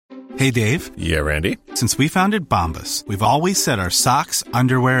Hey, Dave. Yeah, Randy? Since we founded Bombas, we've always said our socks,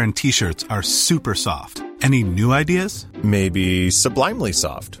 underwear, and T-shirts are super soft. Any new ideas? Maybe sublimely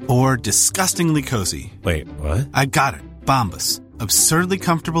soft. Or disgustingly cozy. Wait, what? I got it. Bombas. Absurdly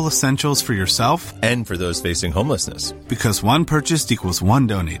comfortable essentials for yourself and for those facing homelessness. Because one purchased equals one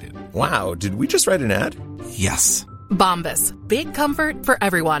donated. Wow, did we just write an ad? Yes. Bombas. Big comfort for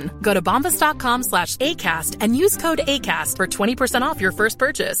everyone. Go to bombas.com/ACAST and use code ACAST for 20% off your first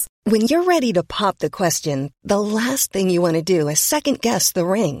purchase. When you're ready to pop the question, the last thing you want to do is second-guess the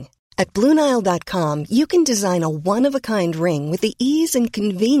ring. At BlueNile.com, you can design a one-of-a-kind ring with the ease and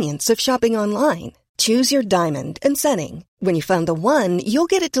convenience of shopping online. Choose your diamond and setting. When you find the one, you'll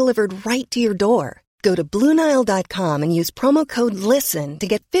get it delivered right to your door. Go to BlueNile.com and use promo code LISTEN to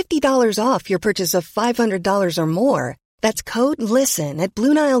get $50 off your purchase of $500 or more. That's code LISTEN at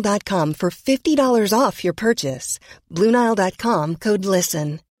BlueNile.com for $50 off your purchase. BlueNile.com, code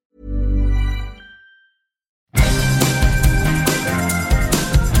LISTEN. Okay,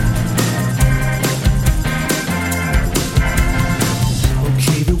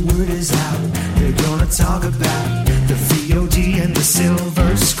 the word is out. They're gonna talk about the VOD and the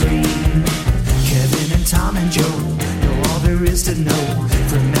silver screen. Kevin and Tom and Joe know all there is to know,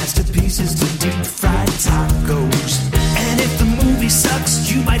 from masterpieces to deep fried tacos. And if the movie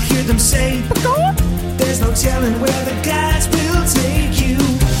sucks, you might hear them say, there's no telling where the guys will take you.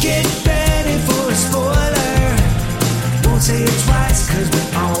 Get ready for a spoiler. Won't say it twice, cause we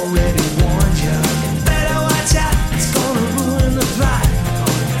already warned you. Better watch out, it's gonna ruin the plot.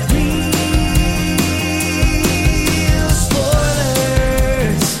 Real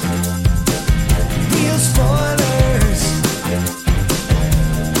spoilers. Real spoilers.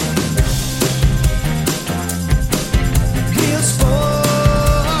 Real spoilers.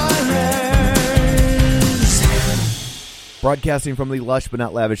 Broadcasting from the lush but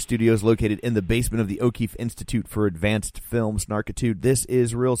not lavish studios located in the basement of the O'Keefe Institute for Advanced Film Snarkitude, this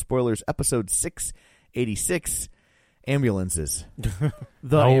is Real Spoilers, episode 686, Ambulances.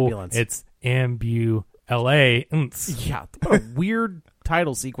 Ambulance. It's ambulance. Yeah, what a weird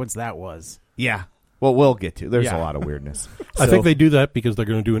title sequence that was. Yeah. Well, we'll get to. There's a lot of weirdness. I think they do that because they're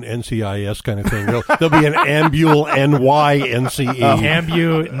going to do an NCIS kind of thing. There'll be an Ambul NYNCE.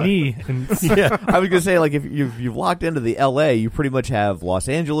 Ambu-knee. Yeah, I was going to say, like, if you've locked into the L.A., you pretty much have Los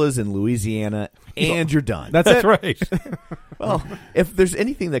Angeles and Louisiana, and you're done. That's right. Well, if there's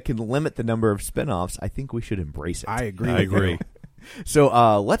anything that can limit the number of spinoffs, I think we should embrace it. I agree.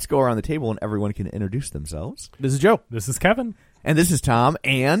 So let's go around the table and everyone can introduce themselves. This is Joe. This is Kevin. And this is Tom.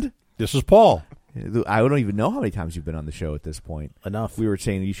 And this is Paul. I don't even know how many times you've been on the show at this point. Enough. We were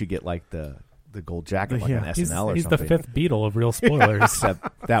saying you should get like the gold jacket, like on SNL or something. He's the fifth Beatle of Real Spoilers. Except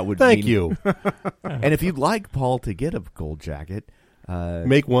that would Thank you. And if you'd like Paul to get a gold jacket,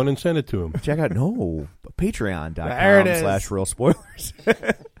 make one and send it to him. check out patreon.com/Real Spoilers.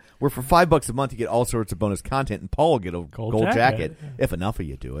 Where for $5 a month you get all sorts of bonus content, and Paul will get a gold jacket if enough of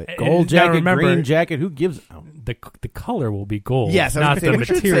you do it. Gold jacket, remember, green jacket. Who gives? The color will be gold. Yes, not the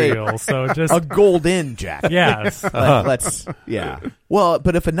material. So just a golden jacket. Yes. Let's. Well,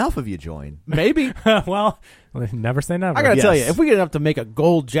 but if enough of you join, maybe. Well, never say never. I gotta tell you, if we get enough to make a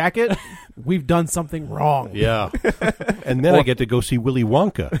gold jacket, we've done something wrong. Yeah. And then I get to go see Willy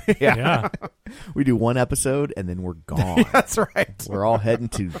Wonka. Yeah. We do one episode and then we're gone. That's right. We're all heading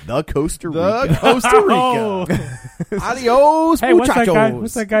to the Costa Rica. Adios, hey, muchachos.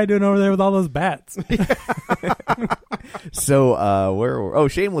 what's that guy doing over there with all those bats? So,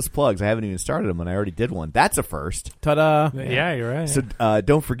 shameless plugs. I haven't even started them, and I already did one. That's a first. Ta-da. Yeah, you're right. So,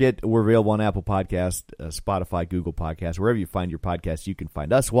 don't forget, we're available on Apple Podcasts, Spotify, Google Podcasts, wherever you find your podcasts, you can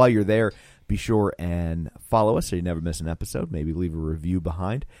find us. While you're there, be sure and follow us so you never miss an episode. Maybe leave a review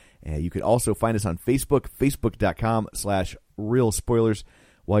behind. You could also find us on Facebook, facebook.com/Real Spoilers.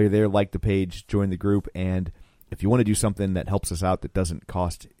 While you're there, like the page, join the group, and if you want to do something that helps us out that doesn't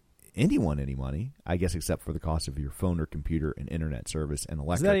cost anyone any money, I guess except for the cost of your phone or computer and internet service and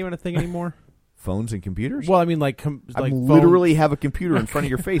electric. Is that even a thing anymore? Phones and computers? Well, I mean, like literally have a computer in front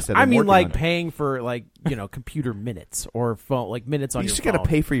of your face. That I mean, like on. Paying for computer minutes or phone, like minutes on your phone. You just got to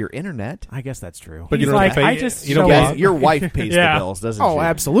pay for your internet. I guess that's true. But he's you don't like, pay. I just your wife pays the bills, doesn't she? Oh,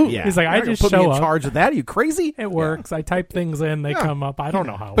 absolutely. Yeah. He's like, I just put show me in up. charge of that. Are you crazy? It works. I type things in, they come up. I don't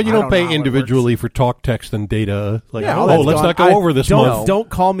know how. But you don't pay individually for talk, text, and data. Like, let's not go over this month.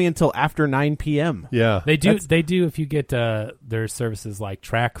 Don't call me until after 9 p.m. Yeah, they do. They do if you get their services like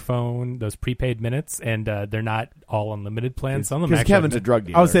Track Phone, those prepaid prepaid minutes, and they're not all unlimited plans. Some of them Because actually Kevin's a drug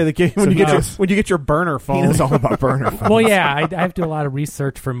dealer. I would say when you get your burner he phone. knows all about burner phones. Well, yeah, I have to do a lot of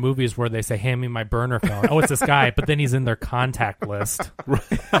research for movies where they say, "Hand me my burner phone." Oh, it's this guy, but then he's in their contact list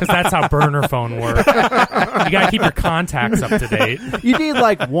because that's how burner phone works. You got to keep your contacts up to date. You need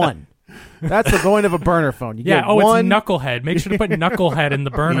like one. That's the point of a burner phone. You Yeah. get Oh, one. it's Knucklehead. Make sure to put Knucklehead in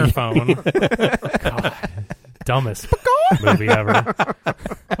the burner phone. God, dumbest movie ever.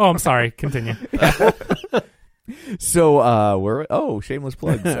 Oh, I'm sorry. Continue. So we're shameless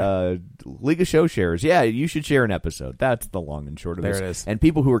plugs. League of Show Sharers. Yeah, you should share an episode. That's the long and short of There this. it is. And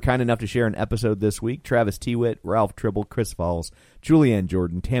people who were kind enough to share an episode this week: Travis Tewitt, Ralph Tribble, Chris Falls, Julianne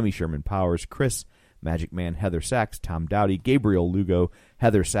Jordan, Tammy Sherman Powers, Chris Magic Man, Heather Sachs, Tom Dowdy, Gabriel Lugo,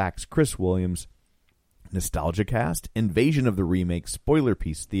 Heather Sachs, Chris Williams, Nostalgia Cast, Invasion of the Remake, Spoiler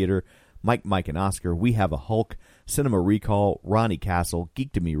Piece Theater, Mike, and Oscar, We Have a Hulk, Cinema Recall, Ronnie Castle,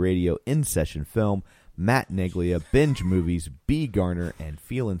 Geek to Me Radio, In Session Film, Matt Neglia, Binge Movies, B. Garner, and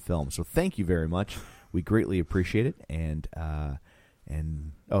Feelin' Film. So thank you very much. We greatly appreciate it. And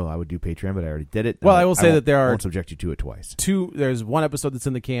I would do Patreon, but I already did it. Well, I will say that I won't subject you to it twice. There's one episode that's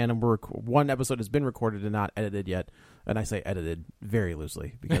in the can, and one episode has been recorded and not edited yet. And I say edited very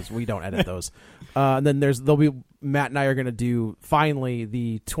loosely because we don't edit those. And then there'll be Matt and I are going to do finally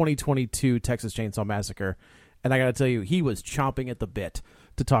the 2022 Texas Chainsaw Massacre, and I got to tell you, he was chomping at the bit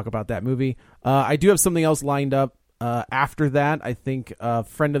to talk about that movie. I do have something else lined up after that. I think a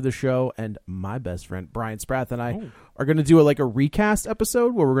friend of the show and my best friend Brian Sprath and I are going to do a recast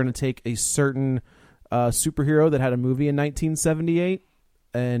episode where we're going to take a certain superhero that had a movie in 1978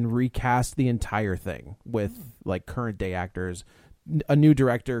 and recast the entire thing with current day actors, a new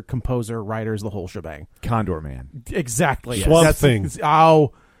director, composer, writers, the whole shebang. Condor Man. Exactly. Swamp Thing.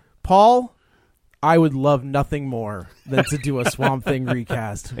 Oh, Paul, I would love nothing more than to do a Swamp Thing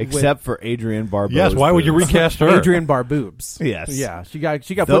recast. Except for Adrienne Barbeau. Yes, why would you recast her? Adrienne Barboobs. Yes. Yeah, she got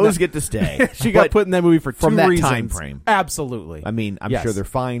those get to stay. She got put in that movie for from two that reasons. time frame. Absolutely. I mean, I'm Yes. sure they're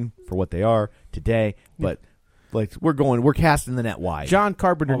fine for what they are today, but we're casting the net wide. John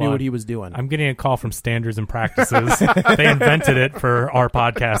Carpenter Hold knew on. what he was doing. I'm getting a call from Standards and Practices. They invented it for our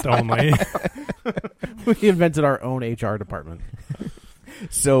podcast only. We invented our own HR department.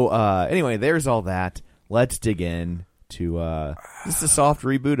 So anyway, there's all that. Let's dig in to this is a soft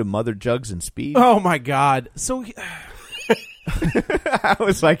reboot of Mother Jugs and Speed. Oh my God! So I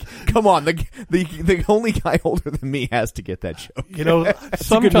was like, come on, the only guy older than me has to get that joke. You know, a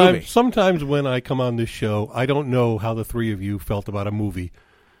good movie. sometimes when I come on this show, I don't know how the three of you felt about a movie.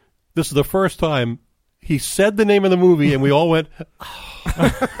 This is the first time he said the name of the movie, and we all went,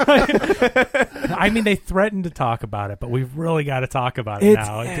 I mean, they threatened to talk about it, but we've really got to talk about it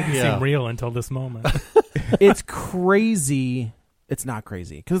now. It didn't seem real until this moment. It's crazy. It's not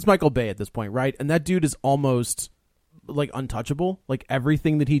crazy because it's Michael Bay at this point, right? And that dude is almost untouchable.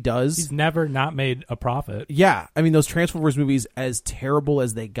 Everything that he does, He's never not made a profit. yeah. I mean, those Transformers movies, as terrible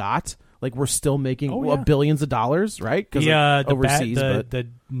as they got, we're still making billions of dollars, right? Because overseas,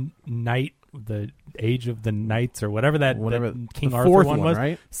 the Age of the Knights or whatever that King the Arthur fourth one was,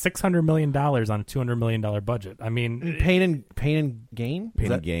 right? $600 million on a $200 million budget. I mean, Pain and Gain.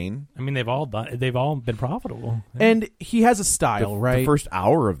 Pain and Gain. I mean, they've all been profitable. And he has a style, right? The first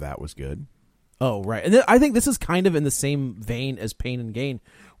hour of that was good. Oh, right. And I think this is kind of in the same vein as Pain and Gain,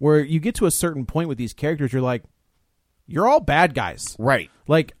 where you get to a certain point with these characters, you're like, you're all bad guys. Right.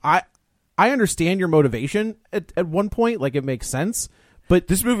 I understand your motivation at one point. It makes sense. But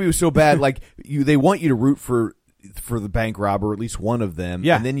This movie was so bad, they want you to root for the bank robber, at least one of them.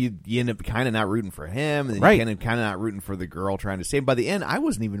 Yeah. And then you end up kind of not rooting for him, and then Right. you end up kind of not rooting for the girl trying to save. By the end, I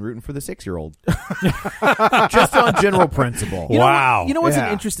wasn't even rooting for the 6-year-old. Just on general principle. You know what's Yeah.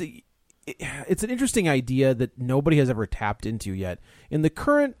 an interesting? It's an interesting idea that nobody has ever tapped into yet. In the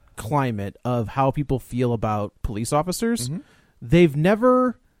current climate of how people feel about police officers, they've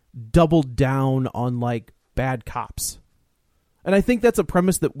never doubled down on bad cops, and I think that's a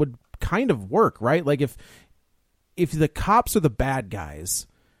premise that would kind of work, right? If the cops are the bad guys,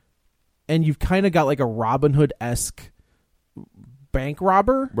 and you've kind of got a Robin Hood-esque bank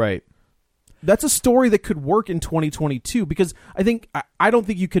robber, Right. that's a story that could work in 2022 because I don't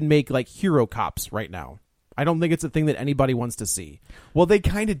think you can make hero cops right now. I don't think it's a thing that anybody wants to see. Well, they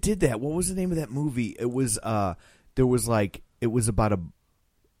kind of did that. What was the name of that movie? It was it was about a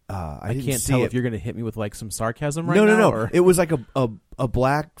I can't tell if you're going to hit me with some sarcasm right no, now. No. Or... It was a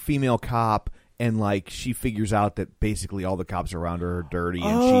black female cop, and she figures out that basically all the cops around her are dirty,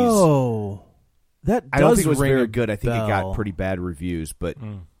 and that I don't think it was ring very a good. I think it got bell. pretty bad reviews, but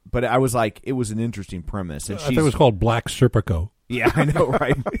I was it was an interesting premise. And I think it was called Black Serpico. Yeah, I know,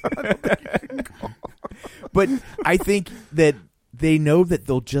 right? But I think that they know that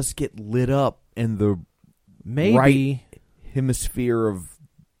they'll just get lit up in the Maybe. right hemisphere of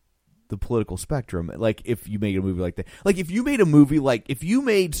the political spectrum. Like if you made a movie like that, like if you made a movie like if you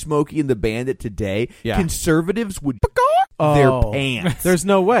made Smokey and the Bandit today, conservatives would their pants. There's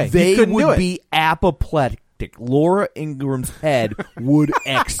no way They do would it. be apoplectic. Laura Ingram's head would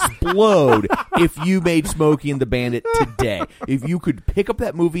explode if you made Smokey and the Bandit today. If you could pick up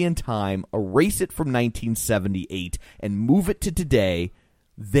that movie in time, erase it from 1978, and move it to today,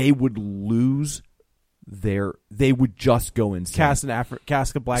 they would lose they would just go insane.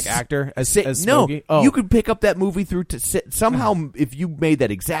 Cast a black actor as No, Smokey? Oh. you could pick up that movie through somehow. If you made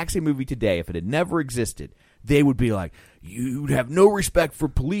that exact same movie today, if it had never existed, they would be like, you'd have no respect for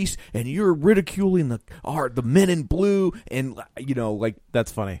police, and you're ridiculing the men in blue, and like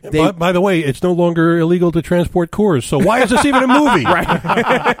That's funny. By the way, it's no longer illegal to transport Coors, so why is this even a movie?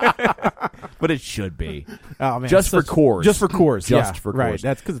 But it should be. Oh man, Just for Coors. Just for Coors. Just yeah, for right. Coors.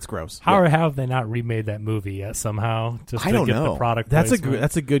 That's because it's gross. How have they not remade that movie yet? Somehow, just I to don't get know. the product. That's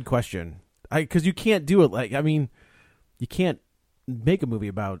placement? a good question. Because you can't do it you can't make a movie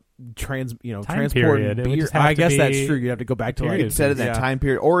about transport period. It would beer. just have I to you that's be true. You have to go back to period. You could set it in that yeah. time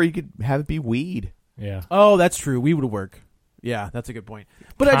period, or you could have it be weed. Yeah. Oh, that's true. We would work. Yeah, that's a good point.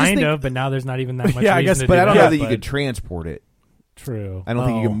 But I just Kind think, of, but now there's not even that much. Yeah, I reason guess, to But do I don't that, know that you but could transport it. True. I don't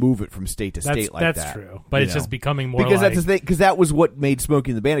think you can move it from state to state like that's that. true. But it's just becoming more because like, that's the thing. Because that was what made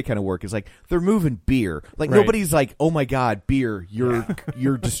Smokey and the Bandit kind of work. Is like they're moving beer. Like Right. nobody's like, oh my god, beer!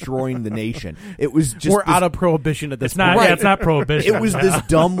 You're destroying the nation. It was just we're out of prohibition at this it's not. point. Yeah, it's not prohibition. It was this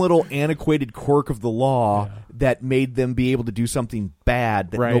dumb little antiquated quirk of the law that made them be able to do something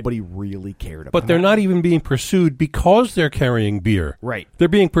bad that Right. nobody really cared about. But they're not even being pursued because they're carrying beer. Right. They're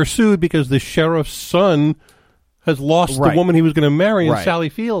being pursued because the sheriff's son has lost Right. the woman he was going to marry in Right. Sally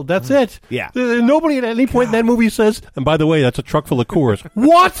Field. That's it. Yeah. Nobody at any point in that movie says, and by the way, that's a truck full of Coors.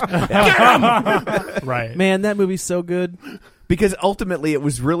 What? Get him! right. Man, that movie's so good. Because ultimately it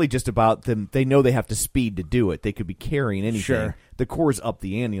was really just about them. They know they have to speed to do it. They could be carrying anything. Sure. The Coors upped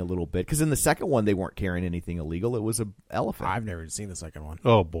the ante a little bit. Because in the second one, they weren't carrying anything illegal. It was an elephant. I've never seen the second one.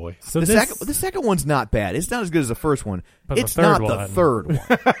 Oh, boy. So the this, second one's not bad. It's not as good as the first one. But the it's third not one. the third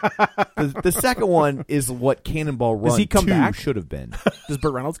one. the second one is what Cannonball Run Does he come 2 back? should have been. Does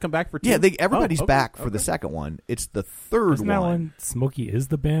Burt Reynolds come back for two? Yeah, everybody's Oh, okay, back for okay. the second one. It's the third isn't that one. one Smokey is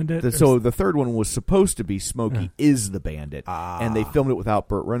the Bandit? So the third one was supposed to be Smokey is the Bandit, and they filmed it without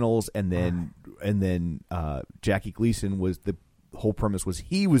Burt Reynolds, and then Jackie Gleason was the whole premise was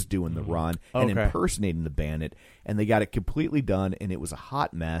he was doing the run and Okay. impersonating the Bandit, and they got it completely done, and it was a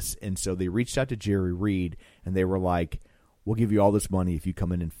hot mess, and so they reached out to Jerry Reed, and they were like, "We'll give you all this money if you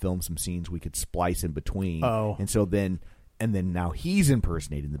come in and film some scenes we could splice in between." Oh. And so then now he's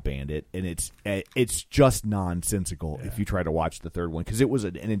impersonating the Bandit, and it's just nonsensical if you try to watch the third one, because it was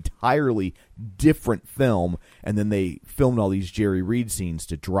an entirely different film, and then they filmed all these Jerry Reed scenes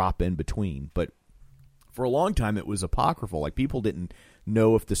to drop in between. But for a long time, it was apocryphal. Like, people didn't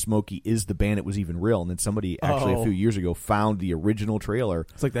know if the Smokey is the Bandit was even real, and then somebody actually a few years ago found the original trailer,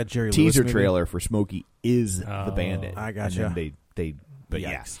 It's like that Jerry Lewis teaser movie. trailer for Smokey is the Bandit. I gotcha. And then they but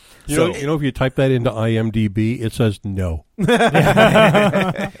Yikes. You know, if you type that into IMDb, it says no.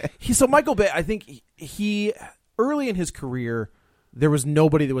 So Michael Bay, I think he early in his career, there was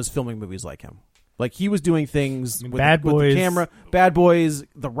nobody that was filming movies like him. Like, he was doing things with Bad with Boys. the camera, Bad Boys,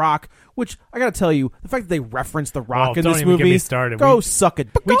 The Rock. Which I got to tell you, the fact that they reference The Rock in don't this even movie, get me started. go We- suck it.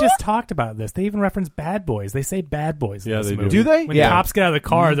 We just talked about this. They even reference Bad Boys. They say Bad Boys in Yeah, this they do. movie. Do they? When Yeah. cops get out of the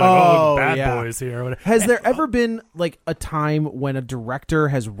car, they're like, Oh, Bad yeah. Boys here. Or whatever. Has there ever been like a time when a director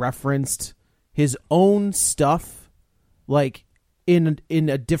has referenced his own stuff, like in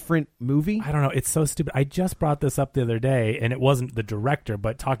a different movie? I don't know. It's so stupid. I just brought this up the other day, and it wasn't the director,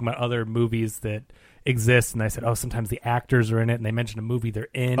 but talking about other movies that exist. And I said, sometimes the actors are in it, and they mentioned a movie they're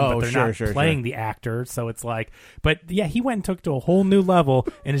in, but they're not playing the actor. So it's like, but yeah, he went and took it to a whole new level,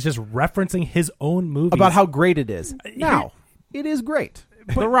 and is just referencing his own movie About how great it is. Now, it is great.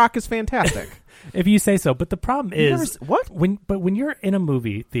 The Rock is fantastic. if you say so. But the problem You never is what? when you're in a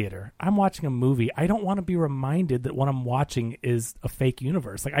movie theater, I'm watching a movie. I don't want to be reminded that what I'm watching is a fake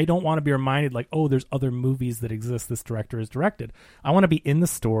universe. Like, I don't want to be reminded, like, there's other movies that exist this director has directed. I want to be in the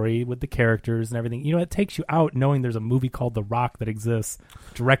story with the characters and everything. You know, it takes you out knowing there's a movie called The Rock that exists,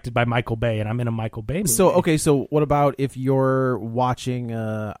 directed by Michael Bay, and I'm in a Michael Bay movie. So what about if you're watching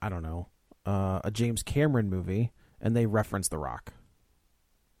a James Cameron movie and they reference The Rock?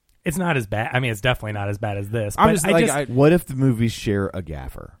 It's not as bad. I mean, it's definitely not as bad as this. I'm but just like, I What if the movies share a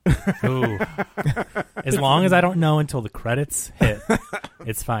gaffer? ooh. As long as I don't know until the credits hit,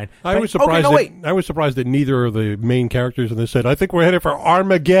 it's fine. I But- was surprised. wait. I was surprised that neither of the main characters in this said, "I think we're headed for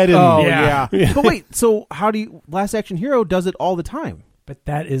Armageddon." Oh Yeah. yeah. But wait, so how do you? Last Action Hero does it all the time. But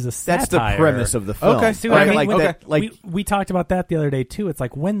that is a satire. That's the premise of the film. Okay. See what I mean? Like When- that, like we talked about that the other day too. It's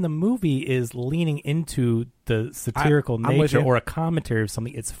like when the movie is leaning into the satirical I'm with nature you. or a commentary of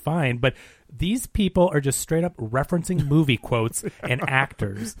something, it's fine. But these people are just straight up referencing movie quotes and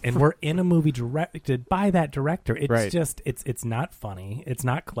actors, and we're in a movie directed by that director. It's Right. just it's not funny. It's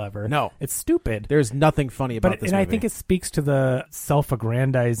not clever. No. it's stupid. There's nothing funny about But this and movie. I think it speaks to the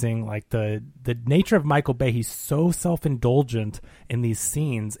self-aggrandizing, like the nature of Michael Bay. He's so self-indulgent in these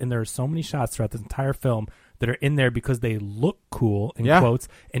scenes, and there are so many shots throughout this entire film that are in there because they look cool in Yeah. quotes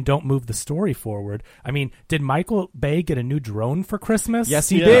and don't move the story forward. I mean, did Michael Bay get a new drone for Christmas? Yes,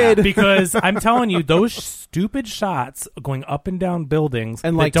 he did. Because I'm telling you, those stupid shots going up and down buildings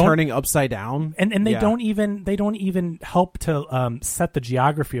and that like don't- turning upside down, and they Yeah. don't even help to set the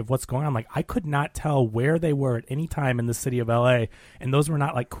geography of what's going on. Like, I could not tell where they were at any time in the city of LA, and those were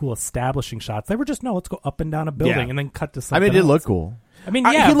not like cool establishing shots. They were just, no, let's go up and down a building Yeah. and then cut to I something mean, it did else. look cool. I mean,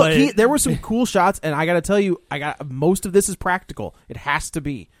 yeah, but there were some cool shots, and I got to tell you, most of this is practical. It has to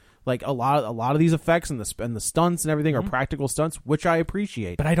be. Like a lot of these effects and the stunts and everything are practical stunts, which I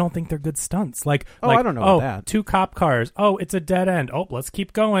appreciate. But I don't think they're good stunts. Like, I don't know about that. 2 cop cars. Oh, it's a dead end. Oh, let's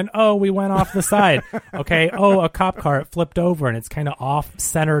keep going. Oh, we went off the side. Okay. Oh, a cop car, it flipped over and it's kind of off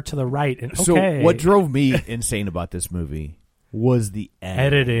center to the right. And So okay. what drove me insane about this movie was the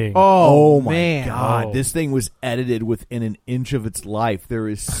editing? Oh, my man. god, Oh. this thing was edited within an inch of its life. There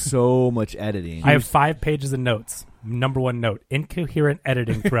is so much editing. I have 5 pages of notes. Number 1 note: incoherent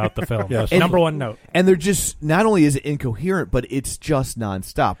editing throughout the film. Yes. Number 1 note. And they're just, not only is it incoherent, but it's just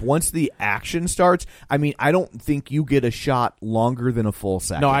nonstop. Once the action starts, I mean, I don't think you get a shot longer than a full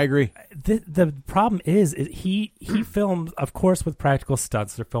second. No, I agree. The problem is he films, of course, with practical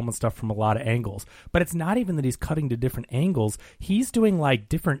stunts. They're filming stuff from a lot of angles, but it's not even that he's cutting to different angles. He's doing like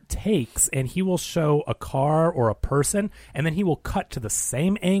different takes, and he will show a car or a person, and then he will cut to the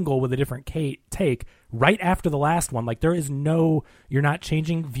same angle with a different take right after the last one. Like, there is you're not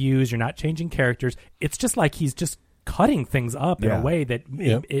changing views, you're not changing characters. It's just like he's just cutting things up in Yeah. a way that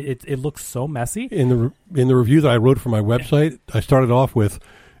Yeah. it looks so messy. In the review that I wrote for my website, I started off with,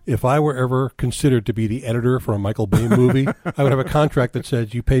 if I were ever considered to be the editor for a Michael Bay movie, I would have a contract that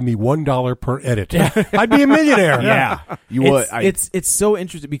says you pay me $1 per edit. I'd be a millionaire. Yeah, you would. It's so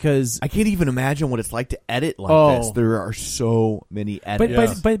interesting because I can't even imagine what it's like to edit like Oh. this. There are so many But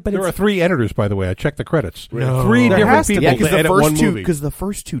edits. but There it's, are 3 editors, by the way. I checked the credits. No. 3 There different has to people be. yeah, to because edit one movie. the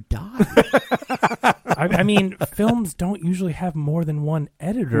first two died. I mean, films don't usually have more than one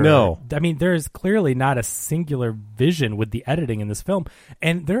editor. No. I mean, there is clearly not a singular vision with the editing in this film.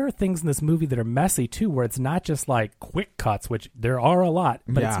 And there are things in this movie that are messy, too, where it's not just like quick cuts, which there are a lot,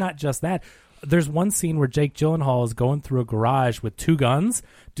 but Yeah. it's not just that. There's one scene where Jake Gyllenhaal is going through a garage with 2 guns.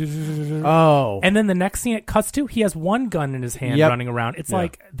 Oh. And then the next scene it cuts to, he has 1 gun in his hand Yep. running around. It's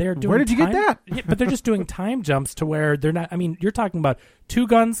like they're doing Where did you get time- that? Yeah, but they're just doing time jumps to where they're not. I mean, you're talking about 2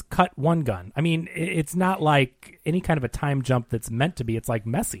 guns, cut 1 gun. I mean, it's not like any kind of a time jump that's meant to be. It's like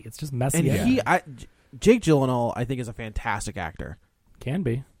messy. It's just messy. and Jake Gyllenhaal, I think, is a fantastic actor. Can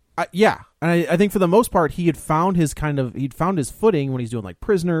be. Yeah, and I think for the most part he'd found his footing when he's doing like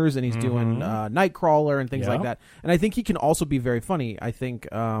Prisoners and he's doing Nightcrawler and things Yeah. like that. And I think he can also be very funny. I think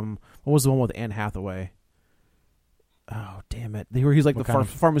what was the one with Anne Hathaway? Oh, damn it! Where he's like What the kind of-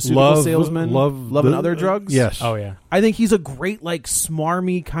 pharmaceutical salesman, Love and the- Other Drugs. Yes. Oh yeah. I think he's a great like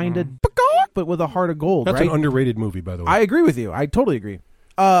smarmy kind of, but with a heart of gold. That's right? an underrated movie, by the way. I agree with you. I totally agree.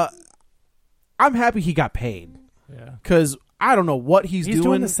 I'm happy he got paid Yeah. because I don't know what he's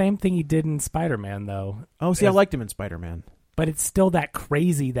doing the same thing he did in Spider-Man, though. Oh, see, I liked him in Spider-Man. But it's still that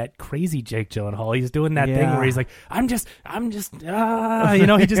crazy Jake Gyllenhaal. He's doing that thing Yeah. where he's like, I'm just, he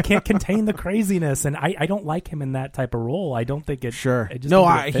just can't contain the craziness. And I don't like him in that type of role. I don't think it. Sure. It just No,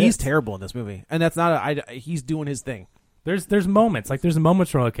 don't think it he's fits. terrible in this movie, and that's not. He's doing his thing. There's moments there's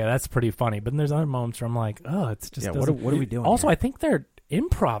moments where okay, that's pretty funny, but then there's other moments where I'm like, oh, it's just Yeah, what what are we doing Also, here? I think they're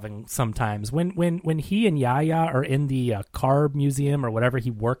improving sometimes when he and Yaya are in the car museum or whatever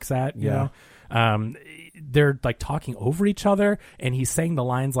he works at. You know, they're like talking over each other, and he's saying the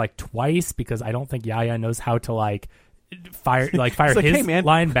lines like twice because I don't think Yaya knows how to fire like, his "Hey, man,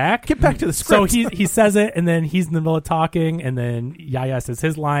 line back. get back to the So script." he says it, and then he's in the middle of talking, and then Yaya says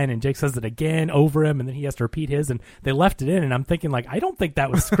his line, and Jake says it again over him, and then he has to repeat his, and they left it in, and I'm thinking I don't think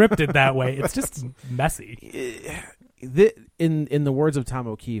that was scripted that way. It's just messy. in the words of Tom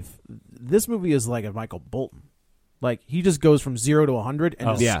O'Keefe, this movie is like a Michael Bolton. Like, he just goes from 0 to 100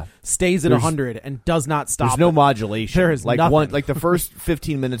 and stays at 100 and does not stop. There's no modulation. There is like nothing. Like the first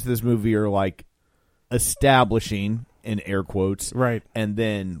 15 minutes of this movie are like establishing, in air quotes, right? And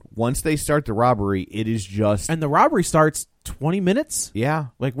then once they start the robbery, it is just and the robbery starts 20 minutes. Yeah,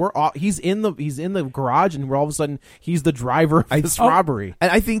 like he's in the garage, and we're all of a sudden he's the driver of this robbery.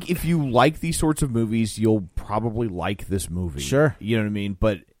 And I think if you like these sorts of movies, you'll probably like this movie. Sure, you know what I mean.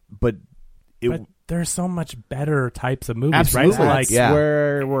 But there's so much better types of movies, absolutely. right? So That's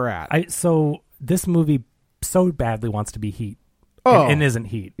where we're at. So this movie so badly wants to be Heat. Oh. And isn't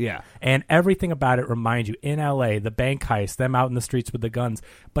Heat. Yeah. And everything about it reminds you, in L.A., the bank heist, them out in the streets with the guns.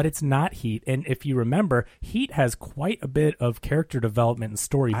 But it's not Heat. And if you remember, Heat has quite a bit of character development and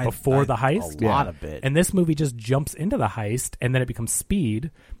story before the heist. A lot of it. And this movie just jumps into the heist, and then it becomes Speed.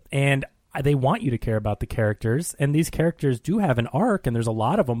 And they want you to care about the characters, and these characters do have an arc, and there's a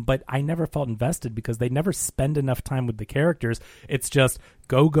lot of them, but I never felt invested because they never spend enough time with the characters. It's just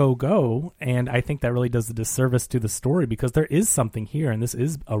go, go, go, and I think that really does a disservice to the story because there is something here, and this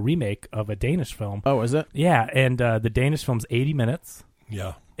is a remake of a Danish film. Oh, is it? Yeah, and the Danish film's 80 minutes.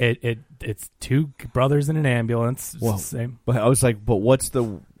 Yeah. It's two brothers in an ambulance. Well, same. But I was like, but what's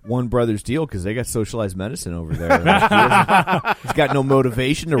the one brother's deal? Because they got socialized medicine over there. Like, he's got no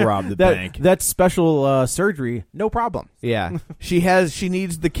motivation to rob the bank. That's special surgery, no problem. Yeah, she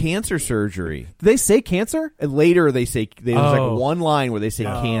needs the cancer surgery. Do they say cancer? And later they say there's like one line where they say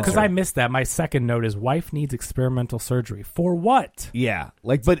cancer. Because I missed that. My second note is wife needs experimental surgery for what? Yeah,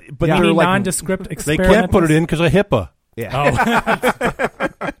 like but they're like they nondescript. They can't put it in because of HIPAA. Yeah.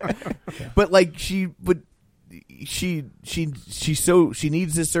 But like she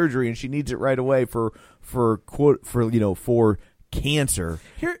needs this surgery and she needs it right away for cancer.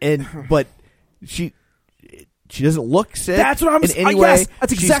 But she doesn't look sick. That's what I'm in any way. Yes,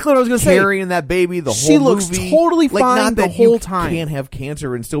 that's exactly what I was going to say. Carrying that baby the she whole looks movie. totally like, fine not the that whole you time. Can't have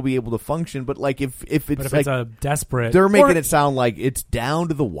cancer and still be able to function. But like if it's like a desperate, they're making it sound like it's down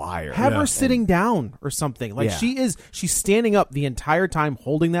to the wire. Have her sitting down or something. Like she's standing up the entire time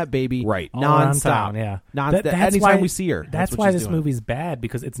holding that baby nonstop. Yeah, anytime why we see her. That's why this movie's bad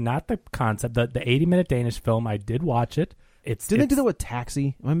because it's not the concept. The 80-minute Danish film, I did watch it. Didn't they do that with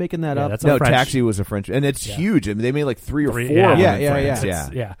Taxi? Am I making that up? That's no, Taxi was a French, and it's huge. I mean, they made like 3 or 4.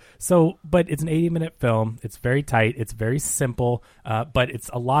 Yeah. So, but it's an 80-minute film. It's very tight. It's very simple. But it's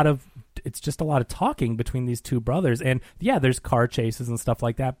just a lot of talking between these two brothers. And yeah, there's car chases and stuff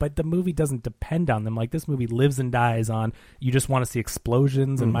like that. But the movie doesn't depend on them. Like this movie lives and dies on you just want to see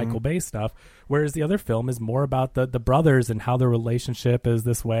explosions and Michael Bay stuff. Whereas the other film is more about the brothers and how their relationship is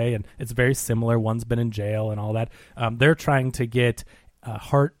this way. And it's very similar. One's been in jail and all that. They're trying to get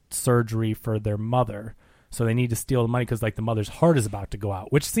heart surgery for their mother. So they need to steal the money because like the mother's heart is about to go out,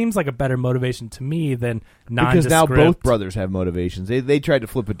 which seems like a better motivation to me than nondescript. Because now both brothers have motivations. They tried to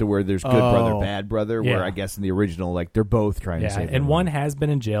flip it to where there's good brother, bad brother, where I guess in the original, like they're both trying to save and one has been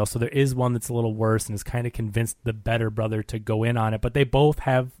in jail, so there is one that's a little worse and is kind of convinced the better brother to go in on it, but they both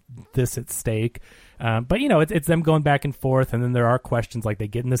have this at stake. But it's them going back and forth, and then there are questions like they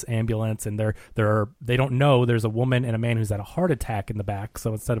get in this ambulance and they don't know there's a woman and a man who's had a heart attack in the back.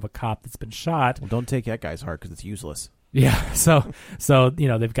 So instead of a cop that's been shot, well, don't take that guy's heart because it's useless. Yeah, so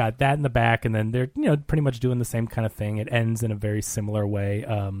they've got that in the back, and then they're pretty much doing the same kind of thing. It ends in a very similar way,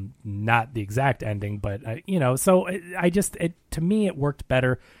 not the exact ending, but So to me it worked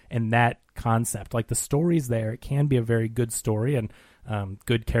better in that concept. Like the story's there, it can be a very good story and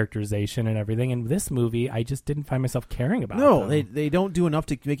good characterization and everything. And this movie, I just didn't find myself caring about. No, they don't do enough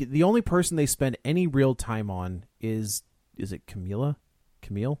to make it. The only person they spend any real time on is it Camille?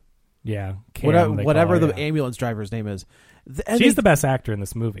 Yeah, whatever the ambulance driver's name is. She's the best actor in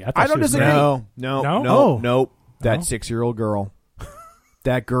this movie. I don't disagree. No. That No? 6-year-old girl.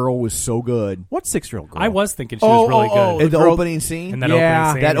 That girl was so good. What 6-year-old girl? I was thinking she was really good. In the opening scene? In that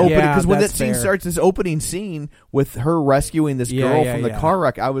opening scene. That opening, because when that that's scene fair. starts, this opening scene with her rescuing this girl from the car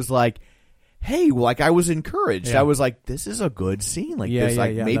wreck, I was like, hey, I was encouraged. Yeah. I was like, this is a good scene. Like this,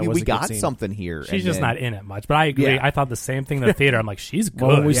 maybe that was we a good got scene. something here. She's just not in it much, but I agree. Yeah. I thought the same thing in the theater. I'm like, she's good.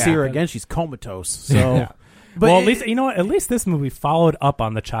 Well, when we see her again, she's comatose. So, But at least at least this movie followed up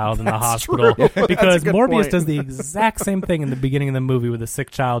on the child in the hospital true. because That's a good Morbius point. does the exact same thing in the beginning of the movie with a sick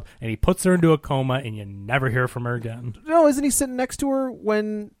child, and he puts her into a coma, and you never hear from her again. no, isn't he sitting next to her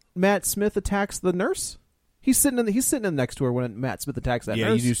when Matt Smith attacks the nurse? He's sitting in next to her when Matt Smith attacks that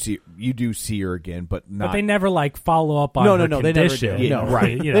nurse. you do see her again, but not. But they never follow up on No, her they never condition. do. No,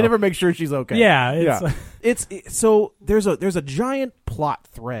 right? They never make sure she's okay. Yeah, So there's a giant plot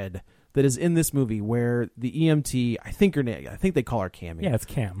thread that is in this movie where the EMT, I think they call her Cammy. Yeah, it's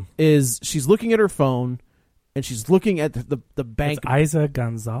Cam. She's looking at her phone and she's looking at the bank. It's Isa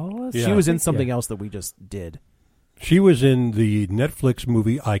Gonzalez? She was in something else that we just did. She was in the Netflix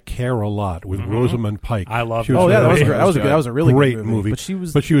movie I Care a Lot with Rosamund Pike. I love that. Oh yeah, that was a really great good movie. But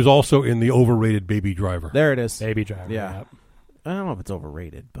she was also in the overrated Baby Driver. There it is. Baby Driver. Yeah. Yep. I don't know if it's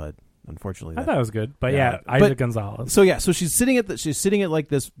overrated, but unfortunately, I thought it was good. But Isa Gonzalez. So she's sitting at like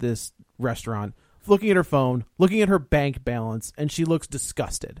this restaurant, looking at her phone, looking at her bank balance, and she looks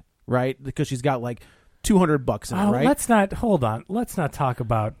disgusted, right? Because she's got like $200 in it, right? Let's not talk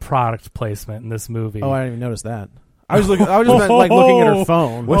about product placement in this movie. Oh, I didn't even notice that. I was just looking at her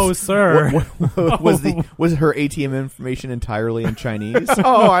phone. Sir. Was her ATM information entirely in Chinese?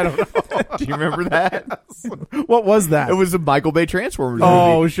 I don't know. Do you remember that? What was that? It was a Michael Bay Transformers movie.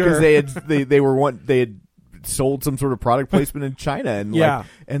 Oh, sure. Because they had sold some sort of product placement in China,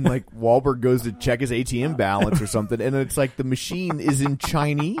 and like Wahlberg goes to check his ATM balance or something, and it's like the machine is in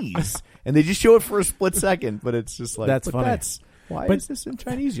Chinese, and they just show it for a split second, but it's just like that's funny. Why is this in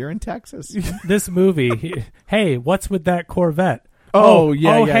Chinese? You're in Texas. This movie, hey, what's with that Corvette?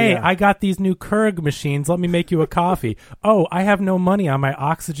 Hey, I got these new Keurig machines. Let me make you a coffee. Oh, I have no money on my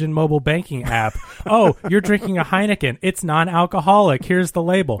Oxygen mobile banking app. Oh, you're drinking a Heineken. It's non-alcoholic. Here's the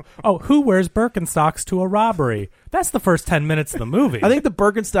label. Oh, who wears Birkenstocks to a robbery? That's the first 10 minutes of the movie. I think the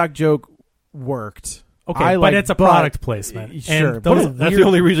Birkenstock joke worked. Okay, but it's a product placement. Sure. And that's the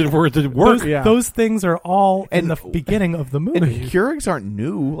only reason for it to work. Those things are all in the beginning of the movie. And Keurigs aren't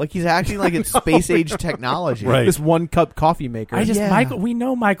new. Like, he's acting like it's space-age technology. Right. This one-cup coffee maker. We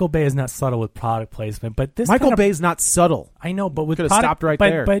know Michael Bay is not subtle with product placement, but this Michael Bay's not subtle. I know, but with could have stopped right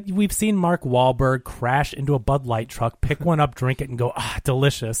there. But we've seen Mark Wahlberg crash into a Bud Light truck, pick one up, drink it, and go,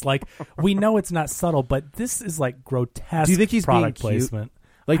 delicious. Like, we know it's not subtle, but this is like grotesque. Do you think he's product being cute? placement?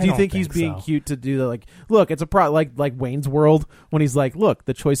 Like, do you think he's being cute to do that? Like, look, it's a like Wayne's World when he's like, look,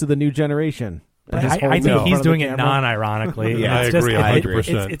 the choice of the new generation. I think he's doing it non-ironically. I agree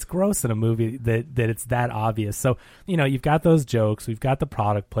 100%. It's gross in a movie that it's that obvious. So, you've got those jokes. We've got the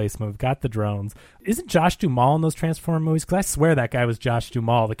product placement. We've got the drones. Isn't Josh Duhamel in those Transformer movies? Because I swear that guy was Josh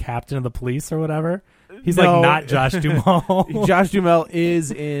Duhamel, the captain of the police or whatever. He's not Josh Duhamel. Josh Duhamel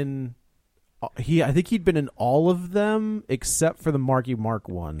is in... I think he'd been in all of them except for the Marky Mark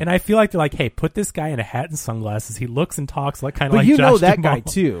one. And I feel like they're like, hey, put this guy in a hat and sunglasses. He looks and talks like kind of like Josh Josh that Duhamel. guy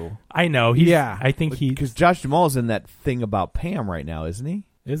too. I know. I think because Josh Duhamel is in that thing about Pam right now, isn't he?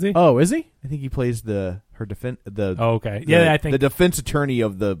 Is he? Oh, is he? I think he plays her defense. Okay. Yeah, I think the defense attorney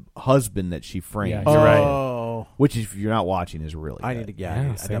of the husband that she framed. Yeah, you're right. Which, if you're not watching, is really. I need to get.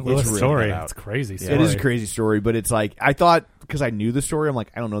 Yeah, St. Louis story. It's a crazy story. It is a crazy story, but it's like I thought because I knew the story. I'm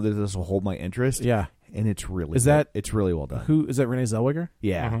like, I don't know that this will hold my interest. Yeah. And it's really it's really well done. Who is that? Renee Zellweger?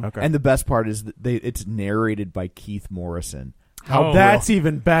 Yeah. Okay. And the best part is that it's narrated by Keith Morrison. That's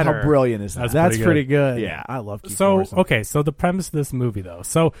even better. How brilliant is that? That's pretty good. Yeah, I love Keith Morrison. Okay, so the premise of this movie though,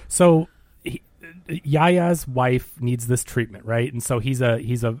 so Yaya's wife needs this treatment, right? And so he's a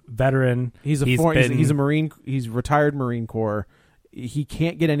veteran. He's a Marine. He's retired Marine Corps. He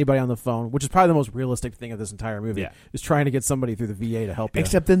can't get anybody on the phone, which is probably the most realistic thing of this entire movie. Yeah. Is trying to get somebody through the VA to help you.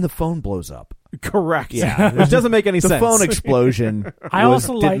 Except then the phone blows up. Correct. Yeah, which doesn't make any sense. The phone explosion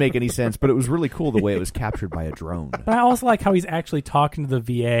didn't make any sense, but it was really cool the way it was captured by a drone. But I also like how he's actually talking to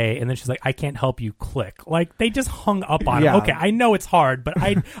the VA, and then she's like, "I can't help you." Click. Like they just hung up on him. Okay, I know it's hard, but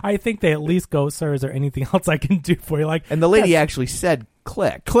I think they at least go, "Sir, is there anything else I can do for you?" Like, and the lady actually said,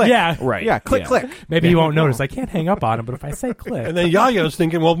 "Click." Yeah, right. Yeah, click. Maybe he won't notice. I can't hang up on him, but if I say click, and then Yaya's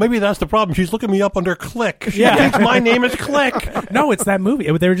thinking, well, maybe that's the problem. She's looking me up under Click. She thinks my name is Click. No, it's that movie.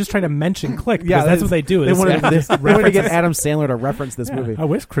 They were just trying to mention Click. Yeah, that's what they do. They wanted to get Adam Sandler to reference this movie. I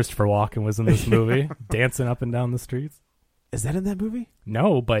wish Christopher Walken was in this movie, dancing up and down the streets. Is that in that movie?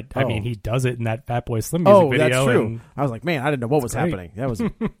 No, but I mean, he does it in that Fat Boy Slim music video. Oh, that's true. I was like, man, I didn't know what was happening. That was.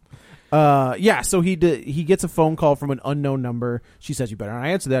 So he gets a phone call from an unknown number. She says, "You better not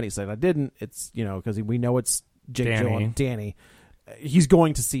answer that." He said, "I didn't." It's because we know it's Jake Gyllenhaal and Danny. He's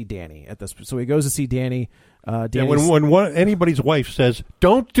going to see Danny at this, so he goes to see Danny. When anybody's wife says,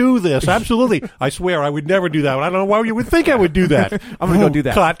 "Don't do this," absolutely, I swear I would never do that. I don't know why you would think I would do that. I'm going to go do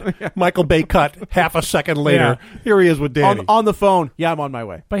that. Cut. Michael Bay cut. Half a second later, here he is with Danny on the phone. Yeah, I'm on my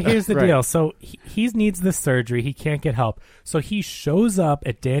way. But here's the deal: so he needs this surgery. He can't get help, so he shows up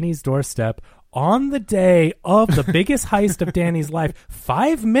at Danny's doorstep on the day of the biggest heist of Danny's life,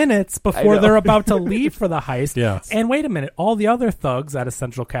 5 minutes before they're about to leave for the heist. Yeah. And wait a minute, all the other thugs out of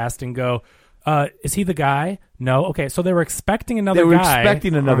Central Casting go, is he the guy? No. Okay, so they were expecting another They were guy.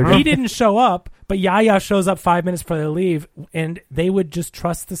 expecting another guy. He didn't show up, but Yahya shows up 5 minutes before they leave, and they would just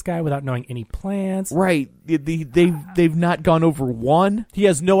trust this guy without knowing any plans. Right. They've not gone over one He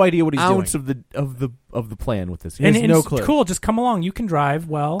has no idea what he's ounce doing. of the plan with this. He has And no it's clue. cool. Just come along. You can drive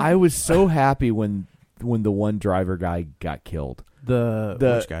well. I was so happy when the one driver guy got killed. The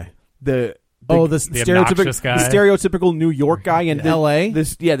which guy? The obnoxious guy. the stereotypical New York guy in L.A. the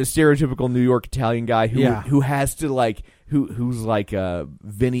stereotypical New York Italian guy who has to like who's like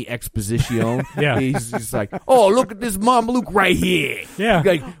Vinny Exposition. Yeah. He's like, oh, look at this Luke right here. Yeah.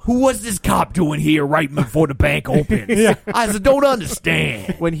 Like, what's this cop doing here right before the bank opens? Yeah. I don't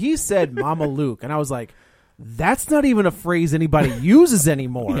understand. When he said Mama Luke, and I was like, that's not even a phrase anybody uses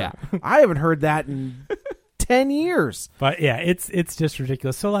anymore. Yeah. I haven't heard that in 10 years. But yeah, it's just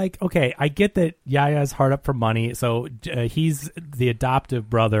ridiculous. So like, okay, I get that Yaya's hard up for money. So he's the adoptive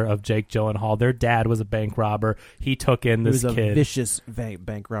brother of Jake Gyllenhaal. Their dad was a bank robber. He took in this He was kid. a vicious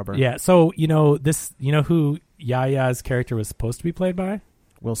bank robber. Yeah. So you know who Yaya's character was supposed to be played by?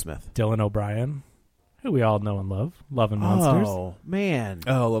 Will Smith. Dylan O'Brien, who we all know and love, Love and Monsters. Oh, man.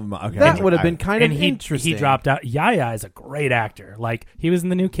 Oh, okay. That would have been kind And of interesting. he dropped out. Yaya is a great actor. Like, he was in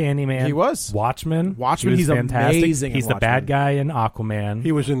the new Candyman. He was. Watchmen. Watchmen, He was he's fantastic. amazing in He's the Watchmen. bad guy in Aquaman.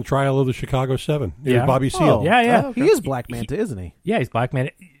 He was in Trial of the Chicago 7. He Yeah. was Bobby Seale. Oh, Yeah. He is Black Manta, isn't he? Yeah, he's Black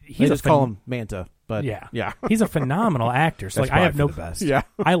Man. They He's just call him Manta. But Yeah. yeah. He's a phenomenal actor. So That's like, I have probably no for the best. Yeah.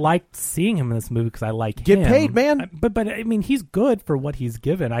 I liked seeing him in this movie because I like Get him. paid, man. But I mean, he's good for what he's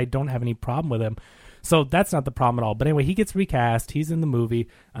given. I don't have any problem with him. So that's not the problem at all. But anyway, he gets recast. He's in the movie.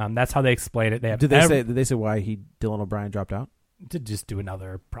 That's how they explain it. They have Did they say why Dylan O'Brien dropped out? to just do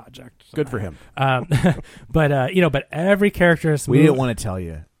another project. Good for him. But every character is We didn't want to tell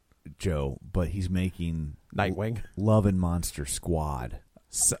you, Joe, but he's making Nightwing. Love and Monster Squad.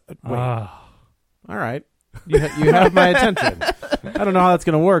 Wait. All right. You have my attention. I don't know how that's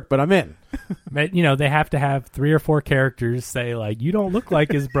going to work, but I'm in. But, they have to have 3 or 4 characters say, like, you don't look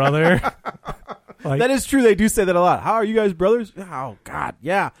like his brother. Like, That is true. They do say that a lot. How are you guys brothers? Oh, God.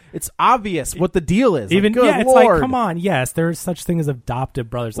 Yeah. It's obvious what the deal is. even Good it's Lord. like, come on, yes, there's such thing as adoptive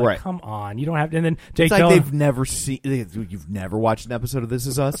brothers. Like, Right. come on, you don't have to. And then Jake It's like Gyllenhaal- they've never seen. You've never watched an episode of This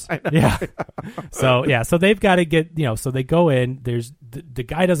Is Us. Yeah. So they've got to get, so they go in, there's the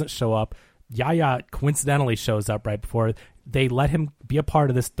guy doesn't show up. Yaya coincidentally shows up right before they let him be a part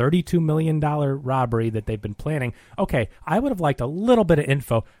of this $32 million robbery that they've been planning. Okay, I would have liked a little bit of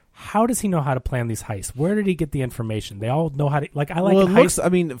info. How does he know how to plan these heists? Where did he get the information? They all know how to, like, I like Well, it heist. looks, I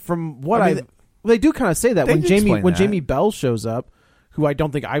mean, from what they do kind of say that They when did explain that. Jamie Bell shows up, who I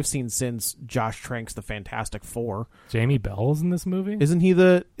don't think I've seen since Josh Trank's The Fantastic Four. Jamie Bell's in this movie? Isn't he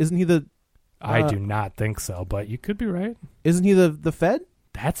the I do not think so, but you could be right. Isn't he the Fed?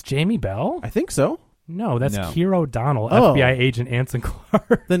 That's Jamie Bell? I think so. No, that's No. Keir O'Donnell, Oh. FBI agent Anson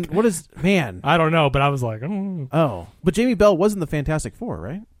Clark. Then what is man? I don't know, but I was like, Oh, but Jamie Bell was in the Fantastic Four,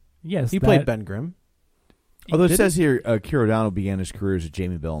 right? yes. He played Ben Grimm. Although it Did says here, Keir O'Donnell began his career as a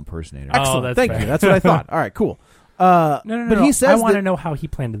Jamie Bell impersonator. Oh, Excellent. that's Thank fair. you. That's what I thought. All right, cool. No, but he says I want to that- know how he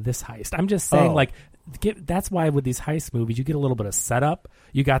planned this heist. I'm just saying, Oh. like, that's why with these heist movies, you get a little bit of setup.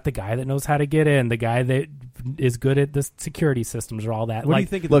 You got the guy that knows how to get in, the guy that is good at the security systems or all that. What like, do you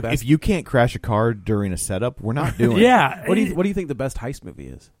think? Of Look, the best, if you can't crash a car during a setup, we're not doing it. Yeah. what do you think the best heist movie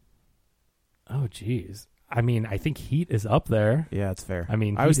is? Oh, geez. I mean, I think Heat is up there. Yeah, it's fair. I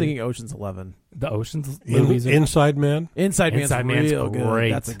mean, I was he did- thinking Ocean's 11. The Ocean's movies. Inside Man. Inside Man's Man's real good.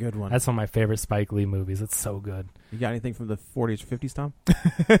 great. That's a good one. That's one of my favorite Spike Lee movies. It's so good. You got anything from the 40s or 50s, Tom?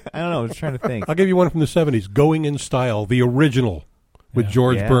 I don't know. I was trying to think. I'll give you one from the 70s. Going in Style, the original, with Yeah.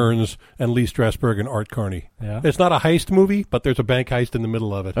 George Yeah. Burns and Lee Strasberg and Art Carney. Yeah. It's not a heist movie, but there's a bank heist in the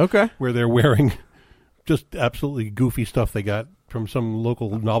middle of it. Okay. Where they're wearing just absolutely goofy stuff they got from some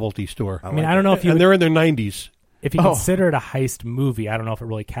local novelty store. I mean, I don't know if you and would, they're in their 90s. if you consider it a heist movie. I don't know if it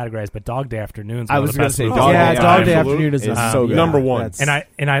really categorized, but Dog Day Afternoon. I was going gonna to say movies. Dog yeah, Day Dog Day Afternoon Afternoon is is so good. Number one. That's-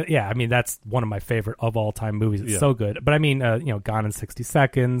 And I mean, that's one of my favorite of all time movies. It's Yeah. so good. But I mean, Gone in 60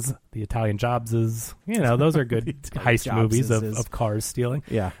 Seconds, The Italian Jobses, those are good heist movies of cars stealing.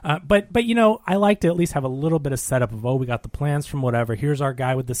 Yeah. But I like to at least have a little bit of setup of, we got the plans from whatever. Here's our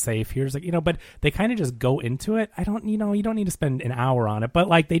guy with the safe. Here's but they kind of just go into it. I don't, you don't need to spend an hour on it, but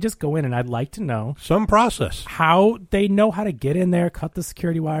like they just go in, and I'd like to know Some process. how they know how to get in there, cut the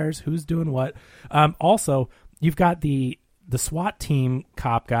security wires, who's doing what. Also, you've got the SWAT team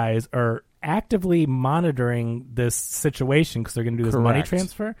cop guys are actively monitoring this situation because they're going to do this money Correct.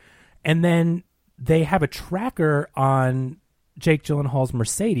 transfer. And then they have a tracker on Jake Gyllenhaal's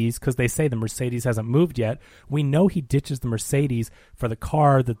Mercedes because they say the Mercedes hasn't moved yet. We know he ditches the Mercedes for the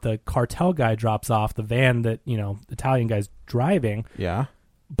car that the cartel guy drops off, the van that, the Italian guy's driving. Yeah.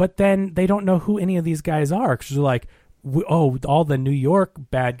 But then they don't know who any of these guys are because they're like, all the New York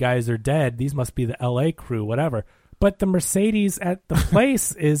bad guys are dead. These must be the L.A. crew, whatever. But the Mercedes at the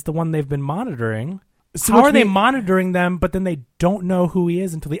place is the one they've been monitoring. So how are they monitoring them, but then they don't know who he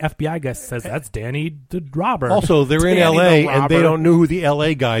is until the FBI guy says, that's Danny the robber. Also, they're in L.A., and they don't know who the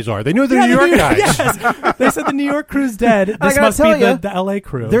L.A. guys are. They knew the New York guys. Yes. They said the New York crew's dead. This must be the L.A.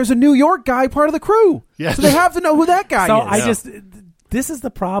 crew. There's a New York guy part of the crew. Yes. So they have to know who that guy is. So this is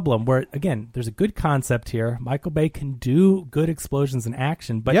the problem where, again, there's a good concept here. Michael Bay can do good explosions and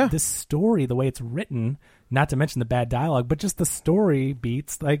action, but this story, the way it's written, not to mention the bad dialogue, but just the story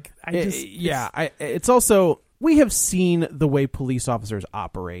beats. It's also, we have seen the way police officers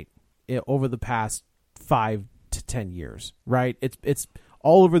operate over the past 5 to 10 years, right? It's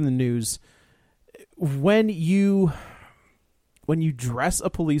all over the news. When you dress a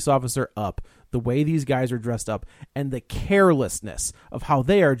police officer up the way these guys are dressed up and the carelessness of how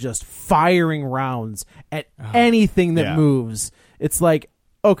they are just firing rounds at anything that moves, it's like,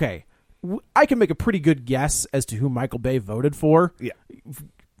 okay, I can make a pretty good guess as to who Michael Bay voted for. Yeah.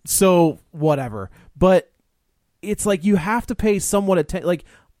 So whatever. But it's like you have to pay somewhat attention. Like,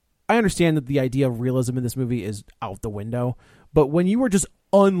 I understand that the idea of realism in this movie is out the window, but when you were just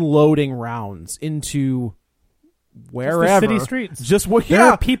unloading rounds into wherever, just the city streets, there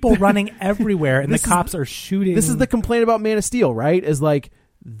are people running everywhere, and the cops are shooting. This is the complaint about Man of Steel, right? Is like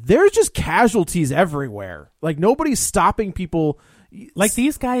there's just casualties everywhere. Like nobody's stopping people. Like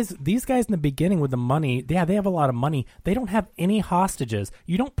these guys in the beginning with the money, they have a lot of money. They don't have any hostages.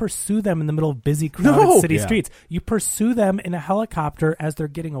 You don't pursue them in the middle of busy, crowded city streets. You pursue them in a helicopter as they're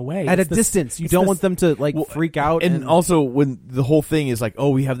getting away. At a distance. You don't want them to freak out. And also when the whole thing is like, oh,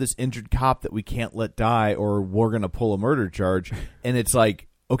 we have this injured cop that we can't let die or we're going to pull a murder charge. And it's like,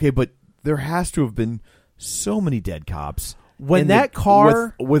 okay, but there has to have been so many dead cops. When that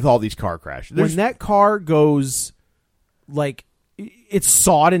car... With all these car crashes. When that car goes like... It's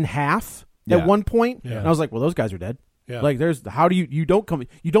sawed in half at one point, and I was like, "Well, those guys are dead." Yeah. Like, how do you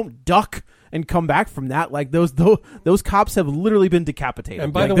don't duck and come back from that? Like those cops have literally been decapitated.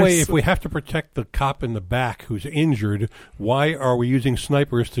 And by the way, if we have to protect the cop in the back who's injured, why are we using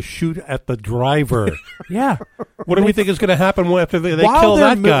snipers to shoot at the driver? Yeah. What do we think is going to happen after they kill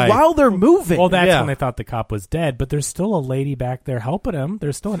that guy? While they're moving. Well, that's when they thought the cop was dead, but there's still a lady back there helping him.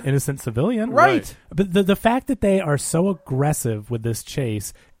 There's still an innocent civilian. Right. But the fact that they are so aggressive with this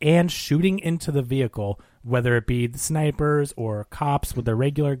chase and shooting into the vehicle, whether it be the snipers or cops with their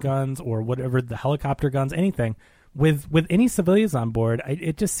regular guns or whatever, the helicopter guns, anything, with any civilians on board,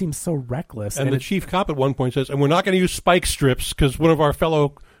 it just seems so reckless. And the chief cop at one point says, and we're not going to use spike strips because one of our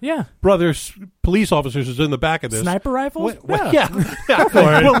fellow brothers, police officers, is in the back of this. Sniper rifles?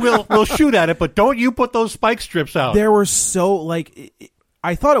 We'll shoot at it, but don't you put those spike strips out. There were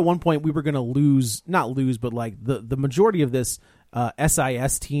I thought at one point we were going to not lose, but like the majority of this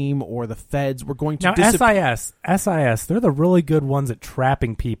SIS team or the feds were going to SIS, they're the really good ones at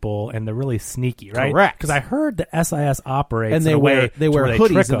trapping people, and they're really sneaky, right? Correct. Because I heard the SIS operates and they wear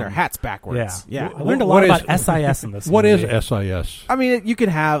hoodies and their hats backwards. Yeah. I learned a lot about SIS in this What movie. is SIS? I mean, you can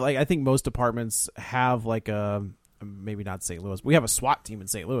have, like, I think most departments have like maybe not St. Louis. We have a SWAT team in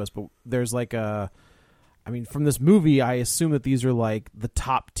St. Louis, but there's like from this movie, I assume that these are like the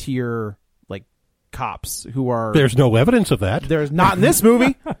top tier cops who are... There's no evidence of that. There's not in this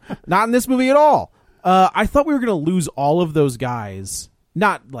movie. Not in this movie at all. I thought we were going to lose all of those guys.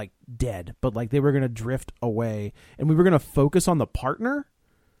 Not like dead, but like they were going to drift away. And we were going to focus on the partner.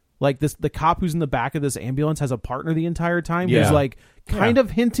 Like the cop who's in the back of this ambulance has a partner the entire time. Yeah. Who's like kind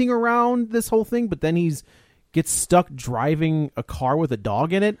of hinting around this whole thing, but then gets stuck driving a car with a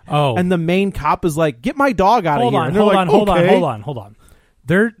dog in it. Oh. And the main cop is like, get my dog out of here. Hold on.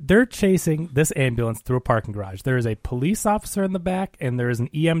 They're chasing this ambulance through a parking garage. There is a police officer in the back, and there is an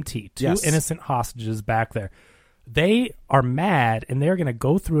EMT, two innocent hostages back there. They are mad, and they're going to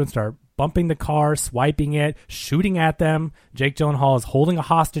go through and start bumping the car, swiping it, shooting at them. Jake Gyllenhaal is holding a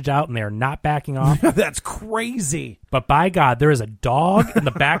hostage out, and they are not backing off. That's crazy. But by God, there is a dog in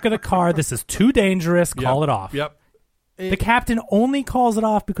the back of the car. This is too dangerous. Call it off. Yep. The captain only calls it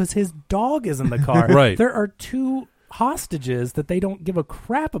off because his dog is in the car. Right. There are two hostages that they don't give a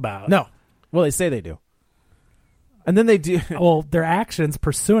crap about. No. Well, they say they do. And then they do. Well, their actions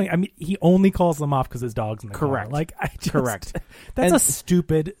pursuing. I mean, he only calls them off because his dog's in the Correct. car. Like, Correct. That's And- a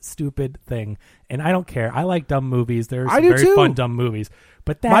stupid thing, and I don't care. I like dumb movies. There's I some do very too. fun dumb movies,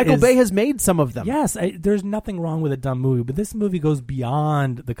 but that Michael is- Bay has made some of them. Yes, there's nothing wrong with a dumb movie, but this movie goes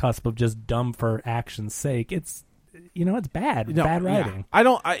beyond the cusp of just dumb for action's sake. It's it's bad. It's bad writing.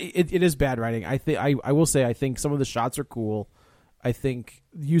 Yeah. It is bad writing. I will say I think some of the shots are cool. I think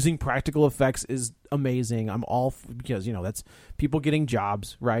using practical effects is amazing. I'm all because that's people getting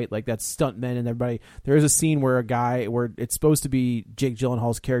jobs, right? Like that's stuntmen and everybody. There is a scene where it's supposed to be Jake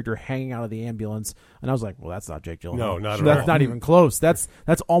Gyllenhaal's character hanging out of the ambulance, and I was like, well, that's not Jake Gyllenhaal. No, not at That's all. not even close. That's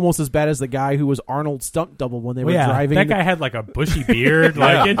almost as bad as the guy who was Arnold's stunt double when they were driving. That guy had like a bushy beard.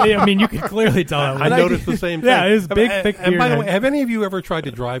 I mean, you could clearly tell. I noticed the same thing. Yeah, his big, thick beard. And by the way, have any of you ever tried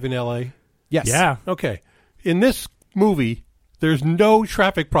to drive in L.A.? Yes. Yeah. Okay. In this movie, there's no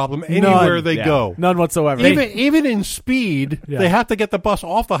traffic problem anywhere they go. None whatsoever. Even in speed, Yeah. they have to get the bus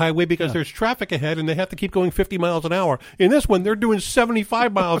off the highway because there's traffic ahead, and they have to keep going 50 miles an hour. In this one, they're doing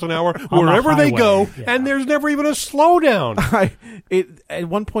 75 miles an hour wherever they highway. go, Yeah. and there's never even a slowdown. At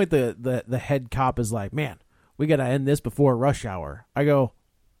one point, the head cop is like, "Man, we got to end this before rush hour." I go,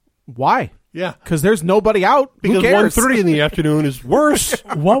 "Why?" Yeah, Because there's nobody out. Who because cares? 1:30 in the afternoon is worse.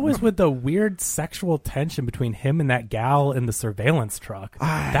 What was with the weird sexual tension between him and that gal in the surveillance truck?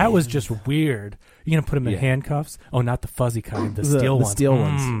 That was just weird. You gonna put him in handcuffs? Oh, not the fuzzy kind, the steel ones. The steel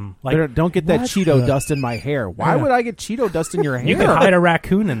ones. Like, Don't get that what? Cheeto dust in my hair. Why would I get Cheeto dust in your hair? You could hide a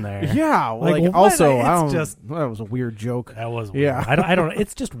raccoon in there. Yeah, Like, what? also, It's I don't, just- that was a weird joke. That was weird. Yeah. I don't.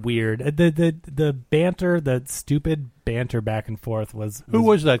 It's just weird. The banter, the stupid banter back and forth was. Who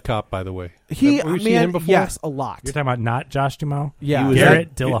was that cop, by the way? Have we seen man, him before? yes, a lot. You're talking about not Josh Duhamel? Yeah,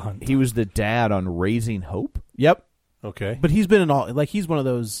 Garrett Dillahunt. He was the dad on Raising Hope. Yep. Okay. But he's been in all. Like he's one of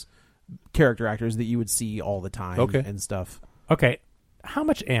those character actors that you would see all the time. Okay. And stuff. Okay, how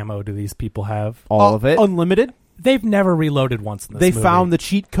much ammo do these people have? All of it. Unlimited. They've never reloaded once in this They movie. found the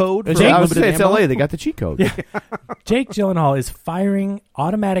cheat code for I was unlimited say it's ammo. L.A. They got the cheat code. Jake Gyllenhaal is firing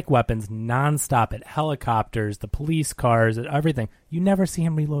automatic weapons nonstop at helicopters, the police cars, at everything. You never see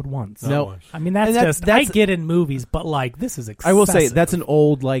him reload once. No. I mean that's And just. that's- I get in movies, but like this is excessive. I will say that's an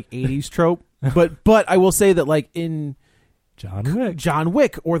old like 80s trope. But I will say that like in John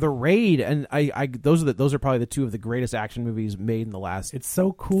Wick or The Raid, and those are probably the two of the greatest action movies made in the last. It's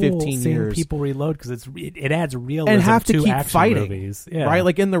so cool 15 seeing years. people reload because it adds realism and have to to keep action fighting, movies. Yeah. right?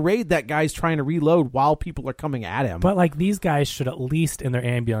 Like in The Raid, that guy's trying to reload while people are coming at him. But like these guys should at least in their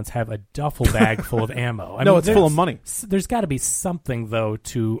ambulance have a duffel bag full of ammo. I No, mean, it's full of money. There's got to be something though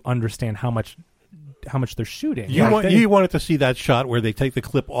to understand how much they're shooting. You wanted to see that shot where they take the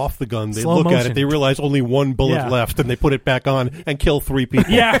clip off the gun, they Slow look at motion. it, they realize only one bullet Yeah. left, and they put it back on and kill 3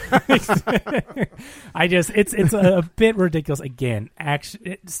 people. Yeah, it's a bit ridiculous. Again,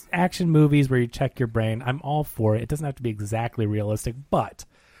 action movies where you check your brain. I'm all for it. It doesn't have to be exactly realistic, but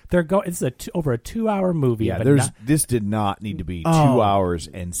it's over a 2-hour movie. Yeah, but this did not need to be 2 Oh. hours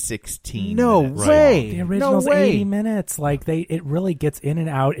and 16 no minutes. way. The original's no way. 80 minutes. Like it really gets in and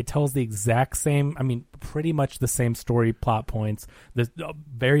out. It tells the exact same. I mean, pretty much the same story, plot points. The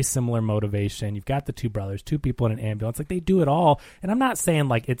very similar motivation. You've got the two brothers, two people in an ambulance. Like they do it all. And I'm not saying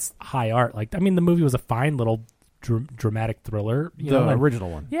like it's high art. Like I mean, the movie was a fine little dramatic thriller. The original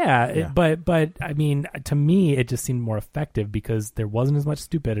one. Yeah, but I mean, to me, it just seemed more effective because there wasn't as much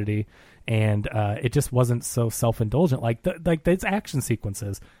stupidity, and it just wasn't so self-indulgent. Like these action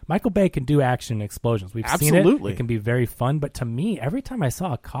sequences, Michael Bay can do action and explosions. We've seen it. Absolutely. It can be very fun. But to me, every time I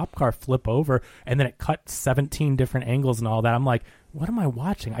saw a cop car flip over and then it cut 17 different angles and all that, I'm like, what am I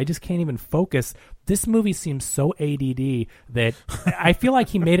watching? I just can't even focus. This movie seems so ADD that I feel like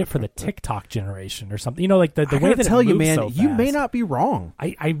he made it for the TikTok generation or something. You know, like the I way gotta that tell it you, moves man, so you may fast. not be wrong.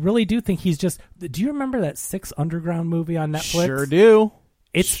 I really do think he's just. Do you remember that 6 Underground movie on Netflix? Sure do.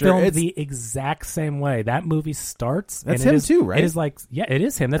 It's Sure, filmed it's- the exact same way. That movie starts. That's and it him is- too, right? It is like, yeah, it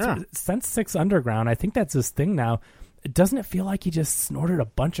is him. That's Yeah. since 6 Underground. I think that's his thing now. Doesn't it feel like he just snorted a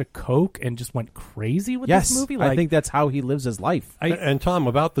bunch of coke and just went crazy with Yes, this movie? I think that's how he lives his life. And Tom,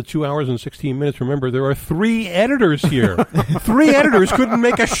 about the 2 hours and 16 minutes, remember, there are 3 editors here. 3 editors couldn't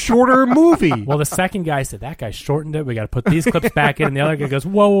make a shorter movie. Well, the second guy said, that guy shortened it. We got to put these clips back in. And the other guy goes,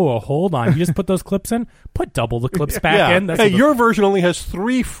 whoa, hold on. You just put those clips in? Put double the clips back in. That's Hey, what the- your version only has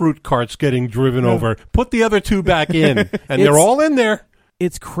 3 fruit carts getting driven over. Put the other 2 back in, and they're It's- all in there.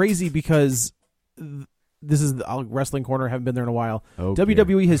 It's crazy because this is the Wrestling Corner. Haven't been there in a while. Okay.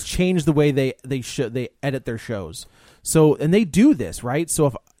 WWE has changed the way they edit their shows. So, and they do this, right? So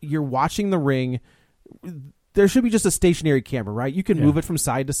if you're watching the ring, there should be just a stationary camera, right? You can move it from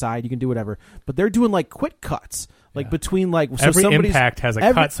side to side. You can do whatever. But they're doing like quick cuts like between like so every somebody's- impact has a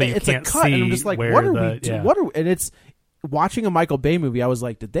cut, so you it's can't a cut, and I'm see just like, where what are the- we? Do, yeah. What are? And it's watching a Michael Bay movie. I was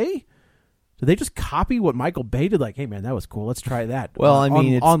like, did they just copy what Michael Bay did? Like, hey man, that was cool. Let's try that. Well, I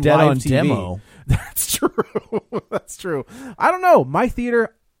mean, it's dead live on TV. demo. That's true. That's true. I don't know. My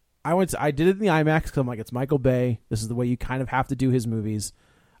theater, I did it in the IMAX because I'm like, it's Michael Bay. This is the way you kind of have to do his movies.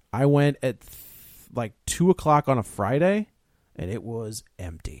 I went at like 2:00 on a Friday, and it was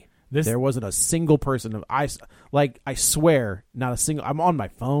empty. There wasn't a single person. I swear, not a single. I'm on my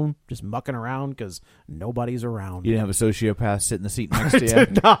phone, just mucking around because nobody's around. You didn't have a sociopath sit in the seat next I to you?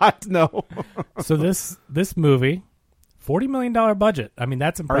 did not. No. So this movie, $40 million budget. I mean,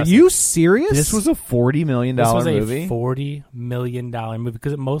 that's Are impressive. you serious? This was a $40 million This was movie? a $40 million movie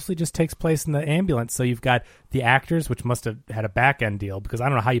because it mostly just takes place in the ambulance. So you've got the actors, which must have had a back end deal because I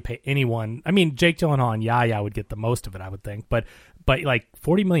don't know how you pay anyone. I mean, Jake Gyllenhaal and Yaya would get the most of it, I would think. But like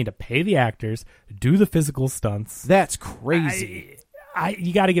 $40 million to pay the actors, do the physical stunts. That's crazy.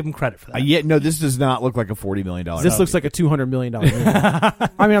 You got to give them credit for that. No, this does not look like a $40 million This looks like a $200 million movie.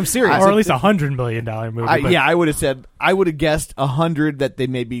 I mean, I'm serious. Or at least a $100 million movie. but- I would have guessed 100 that they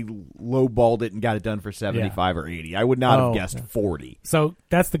maybe lowballed it and got it done for 75 or 80. I would not have guessed 40. So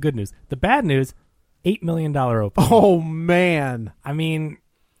that's the good news. The bad news, $8 million opening. Oh, man. I mean,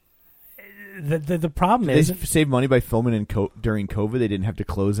 the problem They is saved money by filming during COVID. They didn't have to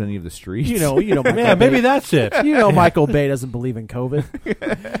close any of the streets. You know, Yeah, maybe that's it. You know, Michael Bay doesn't believe in COVID.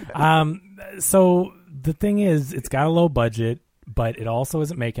 So the thing is, it's got a low budget, but it also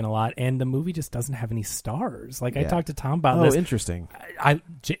isn't making a lot, and the movie just doesn't have any stars. Like I talked to Tom about this. Oh, interesting.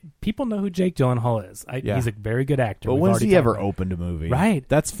 People know who Jake Gyllenhaal is. He's a very good actor. But We've when's already he talked ever about it. opened a movie? Right.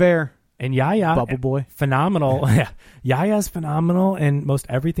 That's fair. And Yaya, Bubble Boy. phenomenal. Yaya's phenomenal in most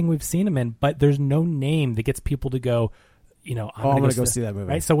everything we've seen him in, but there's no name that gets people to go, I'm going to go see that movie.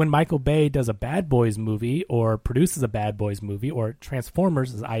 Right? So when Michael Bay does a Bad Boys movie or produces a Bad Boys movie or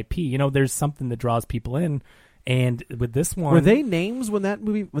Transformers is IP, there's something that draws people in. And with this one... Were they names when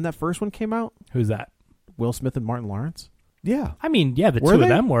that first one came out? Who's that? Will Smith and Martin Lawrence? Yeah. I mean, yeah, the Were two they? of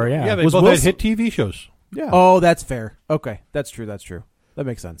them were, yeah. Yeah, they Was both Will had S- hit TV shows. Yeah. Oh, that's fair. Okay. That's true. That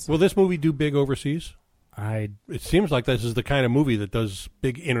makes sense. Will this movie do big overseas? I It seems like this is the kind of movie that does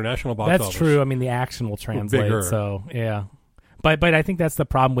big international box That's office. true. I mean, the action will translate. bigger. So yeah, but I think that's the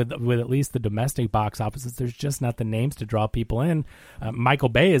problem with at least the domestic box offices. There's just not the names to draw people in. Michael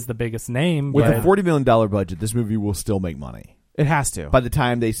Bay is the biggest name. With but a $40 million budget, this movie will still make money. It has to. By the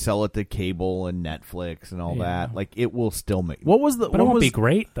time they sell it to cable and Netflix and all that, like it will still make. What was the? But it won't be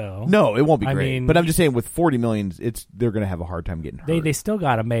great though. No, it won't be I great. mean- but I'm just saying, with $40 million, they're going to have a hard time getting hurt. They still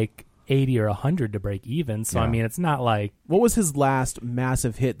got to make 80 or 100 to break even. So I Yeah. mean, it's not like What was his last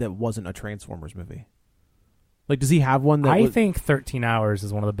massive hit that wasn't a Transformers movie? Like, does he have one that I was, think 13 Hours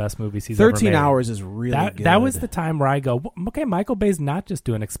is one of the best movies he's ever 13 made. Hours is really good. That was the time where I go, okay, Michael Bay's not just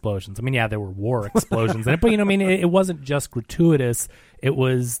doing explosions. I mean, yeah, there were war explosions in it, but I mean, it wasn't just gratuitous. It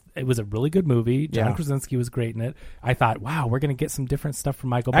was a really good movie. John Yeah. Krasinski was great in it. I thought, wow, we're going to get some different stuff from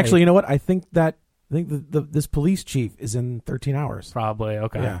Michael Bay. Actually, you know what? I think this police chief is in 13 Hours. Probably,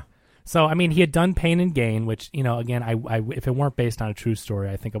 okay. Yeah. So, I mean, he had done Pain and Gain, which, again, I if it weren't based on a true story,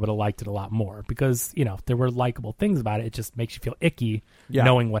 I think I would have liked it a lot more because, there were likable things about it. It just makes you feel icky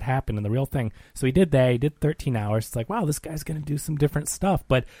knowing what happened in the real thing. So he did that. He did 13 Hours. It's like, wow, this guy's going to do some different stuff.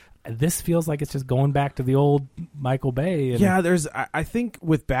 But this feels like it's just going back to the old Michael Bay. And Yeah, I think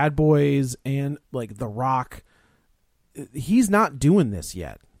with Bad Boys and, like, The Rock, he's not doing this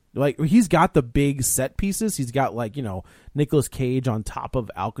yet. Like, he's got the big set pieces. He's got, like, Nicolas Cage on top of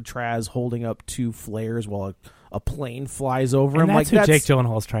Alcatraz holding up two flares while a plane flies over And him. that's Like, who Jake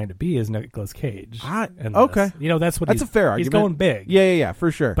Gyllenhaal is trying to be, is Nicolas Cage. in this. Okay. That's what That's a fair He's argument. going big. Yeah, for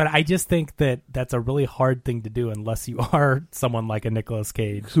sure. But I just think that's a really hard thing to do unless you are someone like a Nicolas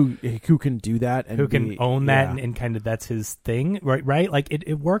Cage who can do that and who can own that yeah. and kind of that's his thing, right? Like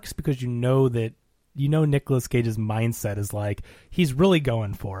it works because that Nicolas Cage's mindset is like he's really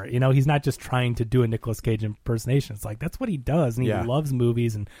going for it. He's not just trying to do a Nicolas Cage impersonation. It's like that's what he does, and he loves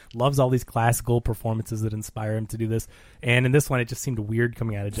movies and loves all these classical performances that inspire him to do this. And in this one, it just seemed weird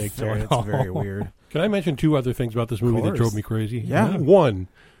coming out of Jake Gyllenhaal. It's very weird. Can I mention two other things about this movie that course. drove me crazy? Yeah. One,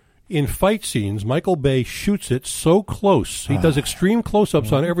 in fight scenes, Michael Bay shoots it so close. He does extreme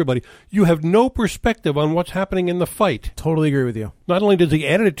close-ups on everybody. You have no perspective on what's happening in the fight. Totally agree with you. Not only does he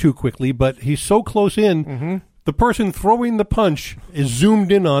edit it too quickly, but he's so close in, the person throwing the punch is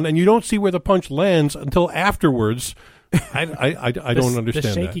zoomed in on, and you don't see where the punch lands until afterwards I don't understand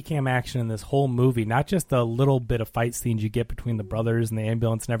the shaky that. cam action in this whole movie, not just the little bit of fight scenes you get between the brothers and the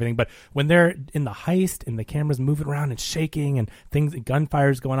ambulance and everything, but when they're in the heist and the camera's moving around and shaking and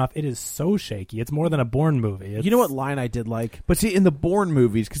gunfire's going off, it is so shaky. It's more than a Bourne movie. You know what line I did like? But see, in the Bourne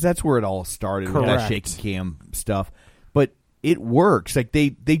movies, because that's where it all started with that Correct. shaky cam stuff. But it works. Like they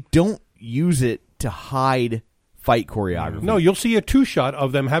don't use it to hide fight choreography. No, you'll see a 2-shot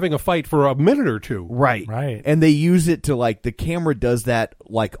of them having a fight for a minute or two. Right. And they use it to, like, the camera does that,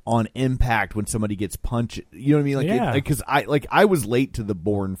 like, on impact when somebody gets punched. You know what I mean? Like, Yeah. Because I was late to the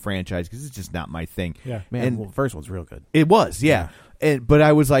Bourne franchise because it's just not my thing. Yeah. Man, And well, the first one's real good. it was, yeah. But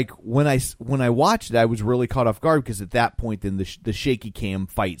I was like, when I watched it, I was really caught off guard because at that point, then the shaky cam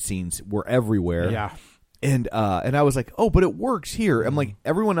fight scenes were everywhere. Yeah. And I was like, oh, but it works here. I'm like,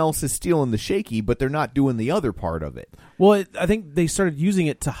 everyone else is stealing the shaky, but they're not doing the other part of it. Well, I think they started using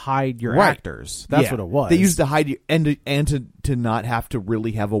it to hide your actors. That's Yeah. what it was. They used to hide you and to not have to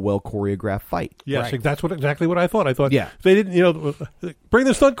really have a well choreographed fight. Yes, that's exactly what I thought. I thought, Yeah. they didn't, bring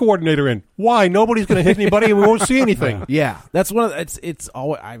the stunt coordinator in. Why? Nobody's going to hit anybody and we won't see anything. Yeah. That's one of it's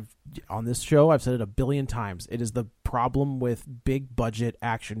always on this show I've said it a billion times. It is the problem with big budget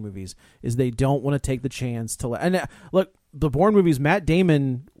action movies is they don't want to take the chance to and look, the Bourne movies, Matt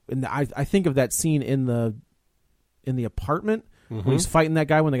Damon, and I think of that scene in the apartment when he's fighting that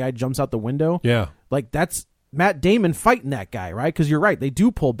guy when the guy jumps out the window. Yeah. Like that's Matt Damon fighting that guy, right? Because you're right, they do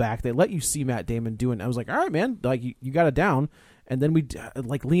pull back. They let you see Matt Damon doing. I was like, all right, man, like you got it down. And then we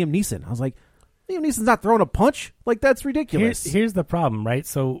like Liam Neeson. I was like, Liam Neeson's not throwing a punch. Like that's ridiculous. Here's the problem, right?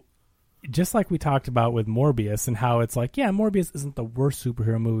 So, just like we talked about with Morbius and how it's like, yeah, Morbius isn't the worst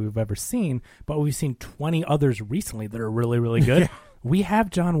superhero movie we've ever seen, but we've seen 20 others recently that are really, really good. We have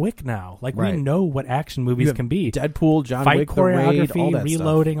John Wick now. Like, we know what action movies can be. Deadpool, John Fight Wick, The Raid, choreography, all that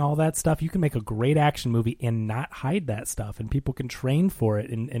reloading, all that stuff. You can make a great action movie and not hide that stuff, and people can train for it,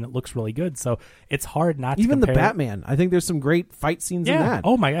 and it looks really good. So it's hard not to Even the compare. Batman. I think there's some great fight scenes in that.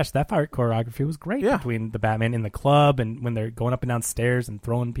 Oh my gosh, that fight choreography was great between the Batman in the club and when they're going up and down stairs and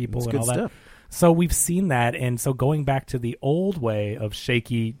throwing people and good all that. stuff. So we've seen that, and so going back to the old way of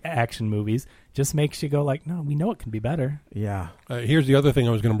shaky action movies just makes you go like, no, we know it can be better. Yeah. Here's the other thing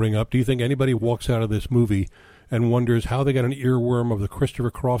I was going to bring up. Do you think anybody walks out of this movie and wonders how they got an earworm of the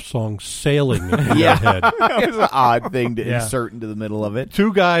Christopher Cross song Sailing in their head? It was an odd thing to insert into the middle of it.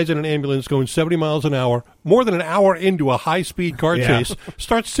 2 guys in an ambulance going 70 miles an hour, more than an hour into a high-speed car chase,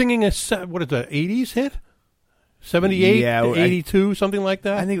 start singing what is that, 80s hit? 78, 82, something like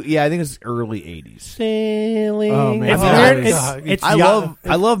that? I think it's early 80s. Sailing. Oh, man.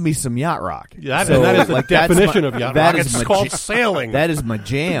 I love me some yacht rock. That is the definition of yacht rock. It's called sailing. That is my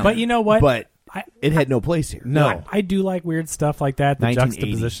jam. But you know what? But it had no place here. No. I do like weird stuff like that, the 1980.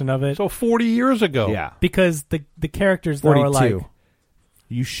 juxtaposition of it. So 40 years ago. Yeah. Because the characters, though, are like...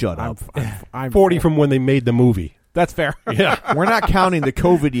 You shut up. I'm 40 from when they made the movie. That's fair. Yeah. We're not counting the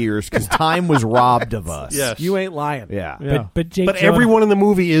COVID years because time was robbed of us. Yes. You ain't lying. Yeah. But Jake But everyone in the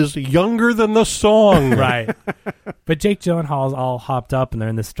movie is younger than the song. Right. But Jake Gyllenhaal's all hopped up and they're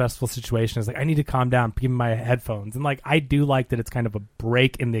in this stressful situation. It's like, I need to calm down. Give me my headphones. And like, I do like that it's kind of a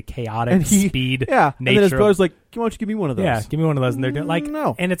break in the chaotic speed Yeah. nature. And then his of- brother's like, why don't you give me one of those? Yeah, give me one of those. And they're doing like,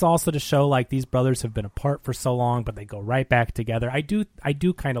 No. and it's also to show like these brothers have been apart for so long, but they go right back together. I do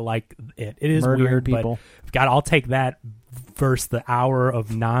kind of like it. It is Murdering weird, people. but God, I'll take that versus the hour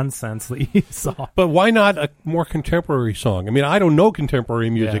of nonsense that you saw. But why not a more contemporary song? I mean, I don't know contemporary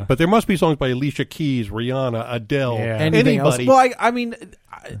music, Yeah. but there must be songs by Alicia Keys, Rihanna, Adele, Yeah. Anything else? anybody. Well, I mean,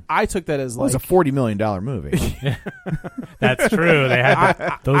 I took that as It was like a $40 million movie. That's true. They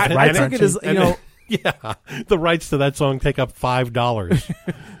had those I rights. took aren't it as cheap. Yeah, the rights to that song take up $5.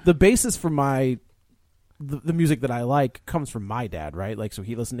 the basis for the music that I like comes from my dad, right? Like, so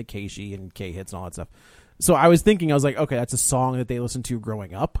he listened to Keishi and K-Hits and all that stuff. So I was like, okay, that's a song that they listened to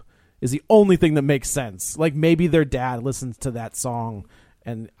growing up is the only thing that makes sense. Like, maybe their dad listens to that song,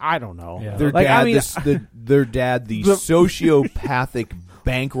 and I don't know. Yeah. Their Like, dad, I mean, their dad, the sociopathic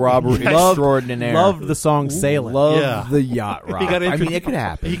bank robber extraordinaire. Loved the song Sailing. Loved the yacht rock. I mean, it could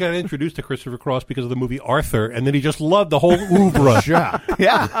happen. He got introduced to Christopher Cross because of the movie Arthur, and then he just loved the whole oeuvre.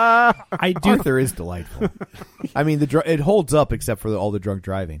 Yeah. I do. Arthur is delightful. I mean, it holds up except for all the drunk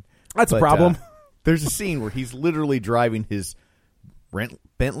driving. That's a But, problem. There's a scene where he's literally driving his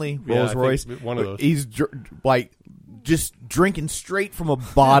Bentley, Yeah, I Rolls Royce. think one of those. He's just drinking straight from a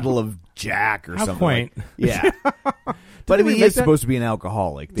bottle of Jack or How something. quaint. Yeah. But I mean, he remake is that? supposed to be an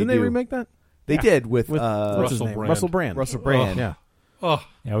alcoholic. Didn't they remake that? They did with What's his Russell name? Brand. Russell Brand. Russell Brand. Yeah. Oh,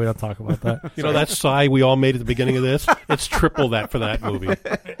 Yeah, we don't talk about that. you know that sigh we all made at the beginning of this? It's triple that for that movie.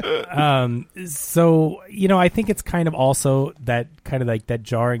 So, I think it's kind of also that kind of like that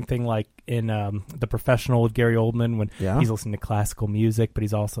jarring thing, like in The Professional with Gary Oldman, when he's listening to classical music, but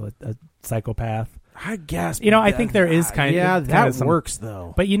he's also a psychopath. I guess. I think there is kind of that works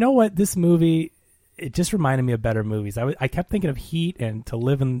though. But you know what? This movie, it just reminded me of better movies. I kept thinking of Heat and To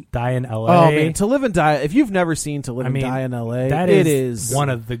Live and Die in L.A. Oh man, To Live and Die. If you've never seen To Live and Die in L.A., that is one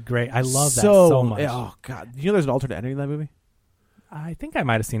of the great. I love that so much. Oh god, there's an alternate ending in that movie. I think I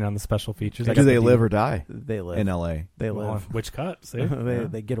might have seen it on the special features. Do they live or die? They live in L.A. They live. Well, which cut? See?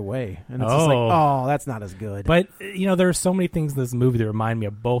 they get away, and it's just like, oh, that's not as good. But there are so many things in this movie that remind me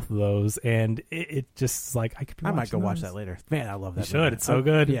of both of those, and it just like I might go watch that later. Man, I love that. You should. It's so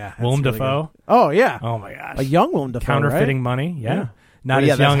good. Yeah, Willem really Dafoe. Good. Oh yeah. Oh my gosh. A young Willem Dafoe. Counterfeiting right? money. Yeah. Not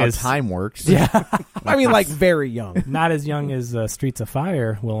as young as time works. Yeah. I mean, like very young. Not as young as Streets of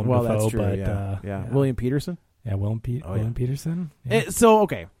Fire. Willem Dafoe. That's true. But yeah. William Peterson. Yeah, William Peterson. Yeah. So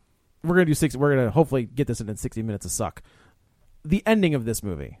okay, we're gonna do We're gonna hopefully get this in 60 minutes of suck. The ending of this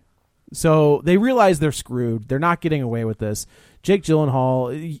movie. So they realize they're screwed. They're not getting away with this. Jake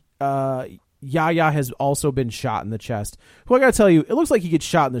Gyllenhaal, Yahya has also been shot in the chest. Who I gotta tell you, it looks like he gets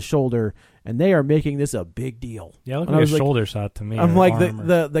shot in the shoulder, and they are making this a big deal. Yeah, look like a shoulder shot to me. I'm like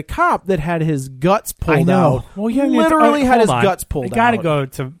the cop that had his guts pulled out. Well, yeah, literally had his guts pulled out. I gotta go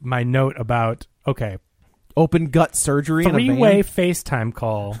to my note about open gut surgery. Three-way FaceTime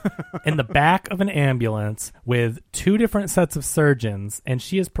call in the back of an ambulance with two different sets of surgeons, and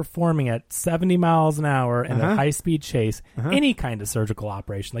she is performing at 70 miles an hour in a high-speed chase. Any kind of surgical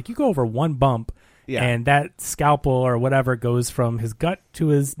operation, like you go over one bump. Yeah. And that scalpel or whatever goes from his gut to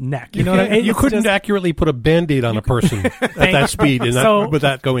his neck. You know what I mean? You couldn't accurately put a Band-Aid on a person at that speed with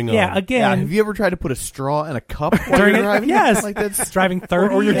that going on. Yeah, again. Have you ever tried to put a straw in a cup while you're driving? Yes. Like that's driving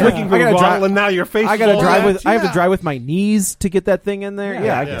 30. Or you're drinking from a bottle and now your face I have to drive with my knees to get that thing in there.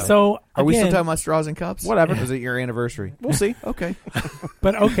 Yeah. So are we still talking about straws and cups? Whatever. Is it your anniversary? We'll see. Okay.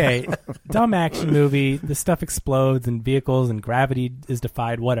 But dumb action movie. The stuff explodes and vehicles and gravity is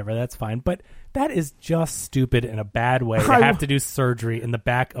defied. Whatever. That's fine. But that is just stupid in a bad way to have to do surgery in the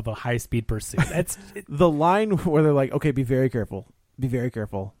back of a high-speed pursuit. That's the line where they're like, okay, be very careful. Be very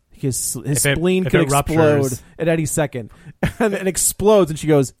careful. His spleen could explode at any second. And it explodes, and she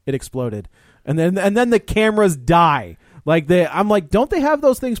goes, it exploded. And then the cameras die. I'm like, don't they have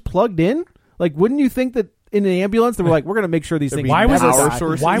those things plugged in? Like, wouldn't you think that in an ambulance they were like, we're going to make sure these things why was her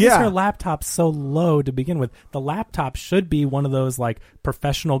her laptop so low to begin with? The laptop should be one of those like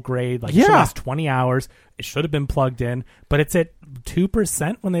professional grade, like it should last 20 hours. It should have been plugged in, but it's at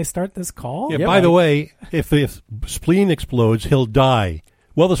 2% when they start this call. Yeah, by the way, if the spleen explodes, he'll die.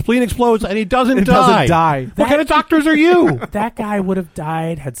 Well, the spleen explodes and he doesn't die. What kind of doctors are you? That guy would have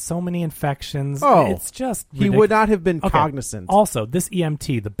died, had so many infections. Oh, it's just ridiculous. He would not have been cognizant. Also, this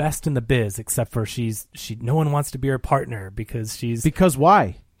EMT, the best in the biz, except for no one wants to be her partner because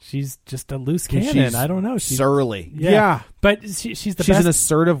why? She's just a loose cannon. I don't know. She's surly. Yeah. But she's the best. She's an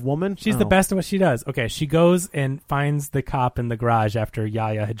assertive woman? She's the best at what she does. Okay, she goes and finds the cop in the garage after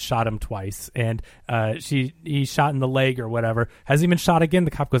Yahya had shot him twice. And he shot in the leg or whatever. Has he been shot again?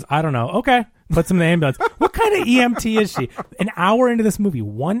 The cop goes, I don't know. Okay. Puts him in the ambulance. What kind of EMT is she? An hour into this movie,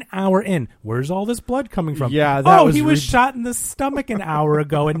 1 hour in, where's all this blood coming from? Yeah, he was shot in the stomach an hour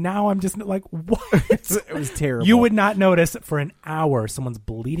ago, and now I'm just like, what? It was terrible. You would not notice for an hour someone's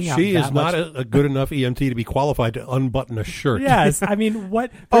bleeding out. She is not a good enough EMT to be qualified to unbutton a shirt. Yes, I mean,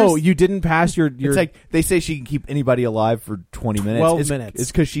 what? You didn't pass your... It's like they say she can keep anybody alive for 20 minutes. 12 minutes.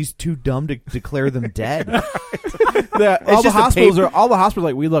 It's because she's too dumb to declare them dead. all the hospitals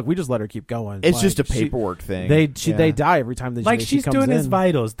are like, we just let her keep going. It's just a paperwork thing. They die every time she she's comes doing in. his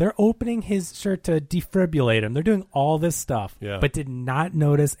vitals. They're opening his shirt to defibrillate him. They're doing all this stuff, but did not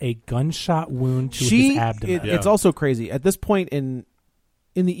notice a gunshot wound to his abdomen. It's also crazy at this point in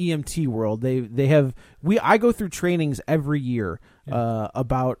the EMT world. I go through trainings every year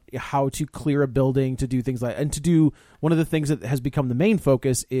about how to clear a building, to do things and to do one of the things that has become the main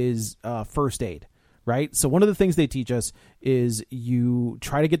focus is first aid. Right. So one of the things they teach us is you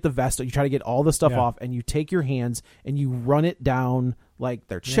try to get the vest, you try to get all the stuff off, and you take your hands and you run it down like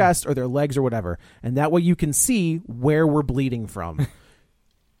their chest or their legs or whatever. And that way you can see where we're bleeding from.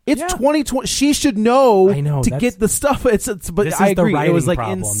 It's 2020. She should know, I know to get the stuff. But this I is the agree. It was writing like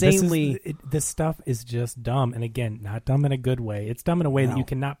problem. insanely. This stuff is just dumb, and again, not dumb in a good way. It's dumb in a way that you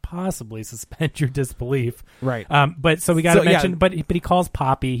cannot possibly suspend your disbelief. Right. But so we got to mention. But he calls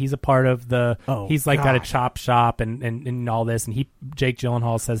Poppy. He's a part of the. He's like got a chop shop and all this, and Jake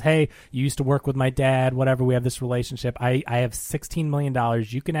Gyllenhaal says, "Hey, you used to work with my dad. Whatever. We have this relationship. I have $16 million.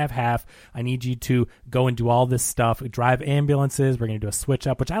 You can have half. I need you to go and do all this stuff. Drive ambulances. We're going to do a switch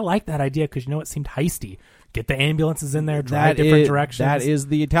up." Which I like that idea because it seemed heisty. Get the ambulances in there, drive different directions. That is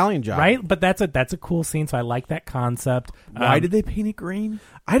the Italian job, right? But that's a cool scene, so I like that concept. Why did they paint it green?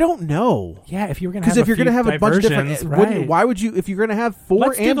 I don't know. Yeah, if you were going to because if you're going to have a bunch of different, right. Why would you? If you're going to have 4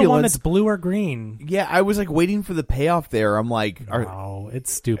 Let's ambulances, do the one that's blue or green. Yeah, I was like waiting for the payoff there. I'm like,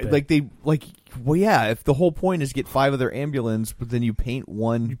 it's stupid. Well, yeah. If the whole point is get 5 of their ambulance, but then you paint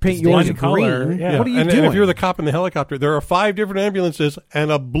one, you paint yours green. Color. Yeah. What are you doing? And if you're the cop in the helicopter, there are 5 different ambulances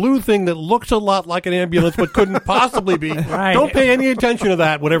and a blue thing that looks a lot like an ambulance but couldn't possibly be. Right. Don't pay any attention to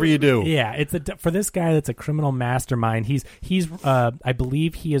that. Whatever you do. Yeah, it's for this guy that's a criminal mastermind. He's I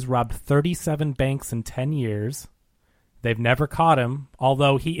believe he has robbed 37 banks in 10 years. They've never caught him,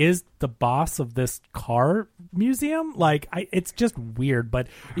 although he is the boss of this car museum. It's just weird. But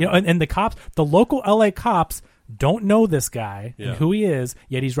and the cops, the local LA cops, don't know this guy and who he is,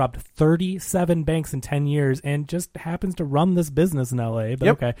 yet he's robbed 37 banks in 10 years and just happens to run this business in LA. But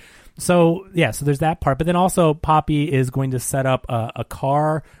okay. So there's that part. But then also Poppy is going to set up a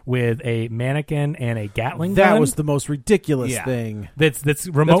car with a mannequin and a Gatling gun. That was the most ridiculous thing. That's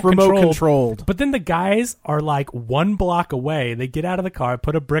remote controlled. But then the guys are like 1 block away. They get out of the car,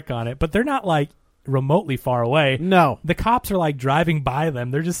 put a brick on it, but they're not like remotely far away. No. The cops are like driving by them.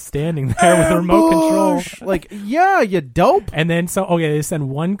 They're just standing there with the remote control. Like, yeah, you dope. And then they send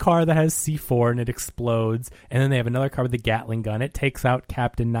one car that has C4 and it explodes. And then they have another car with the Gatling gun. It takes out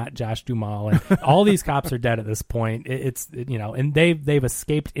Captain Not Josh Duhamel. And all these cops are dead at this point. And they've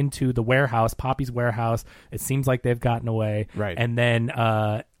escaped into the warehouse, Poppy's warehouse. It seems like they've gotten away. Right. And then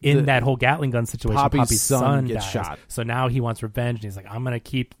in that whole Gatling gun situation, Poppy's son gets dies. shot. So now he wants revenge. And he's like, I'm going to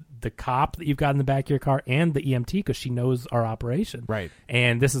keep the cop that you've got in the back of your car and the EMT because she knows our operation. Right.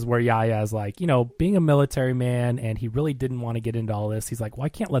 And this is where Yahya is like, being a military man, and he really didn't want to get into all this. He's like, well, I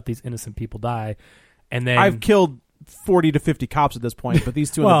can't let these innocent people die. And then I've killed 40 to 50 cops at this point, but these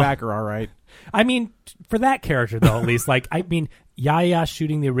two in the back are all right. I mean, for that character though, at least, Yahya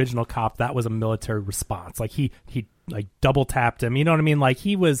shooting the original cop, that was a military response. Like he double tapped him. You know what I mean? Like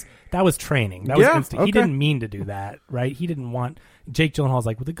that was training. That was instinct. Okay. He didn't mean to do that, right? He didn't want. Jake Gyllenhaal's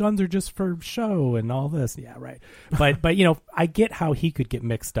like, well, the guns are just for show and all this. Yeah, right. But I get how he could get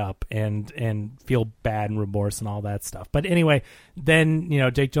mixed up and feel bad and remorse and all that stuff. But anyway, then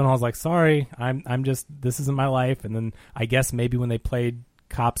Jake Gyllenhaal's like, sorry, I'm just, this isn't my life. And then I guess maybe when they played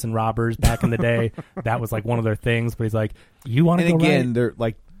cops and robbers back in the day, that was like one of their things. But he's like, you want to go again, right? they're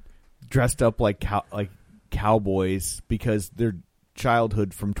like dressed up like cowboys because their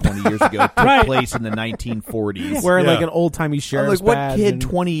childhood from 20 years ago took place in the 1940s. Wearing like an old-timey sheriff's what badge kid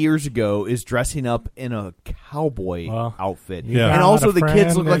 20 years ago is dressing up in a cowboy outfit? Yeah. And also the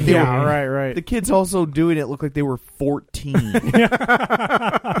kids look like they were... right. The kids also doing it look like they were 14.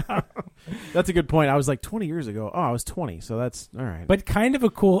 That's a good point. I was like 20 years ago. Oh, I was 20, so that's all right. But kind of a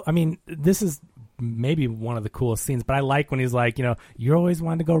cool... I mean, this is maybe one of the coolest scenes, but I like when he's like, you always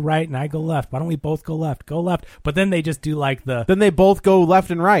wanted to go right and I go left. Why don't we both go left? Go left. But then they just do like Then they both go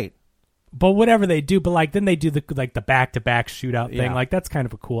left and right. But whatever they do, but then they do the back-to-back shootout thing. Yeah. Like that's kind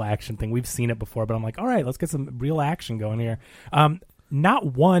of a cool action thing. We've seen it before, but I'm like, all right, let's get some real action going here. Not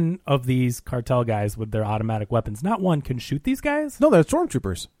one of these cartel guys with their automatic weapons, not one can shoot these guys. No, they're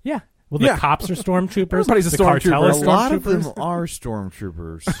stormtroopers. Yeah. Well, the cops are stormtroopers. Everybody's a the stormtrooper. cartel is A lot of them stormtroopers. are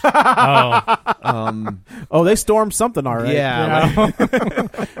stormtroopers. Oh, they stormed something, all right. Yeah.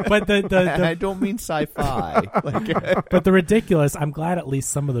 But I don't mean sci-fi. But the ridiculous, I'm glad at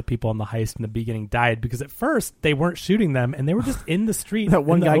least some of the people on the heist in the beginning died, because at first they weren't shooting them and they were just in the street. That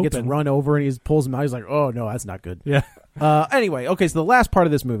one in the guy open. gets run over and he pulls him out. He's like, oh, no, that's not good. Yeah. Anyway, okay, so the last part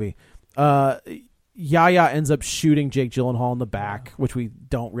of this movie, Yahya ends up shooting Jake Gyllenhaal in the back, which we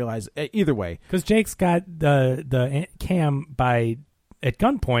don't realize either way. Because Jake's got the cam at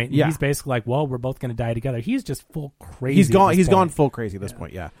gunpoint. And he's basically like, well, we're both going to die together. He's just full crazy. He's gone full crazy at this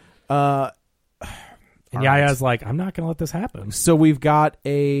point, yeah. And Yahya's like, I'm not going to let this happen. So we've got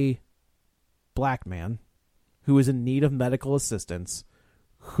a black man who is in need of medical assistance,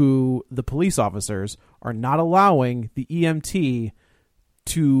 who the police officers are not allowing the EMT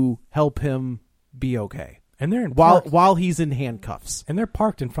to help him be okay. And they're while he's in handcuffs. And they're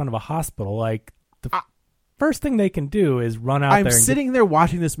parked in front of a hospital. Like first thing they can do is run out I'm there. sitting there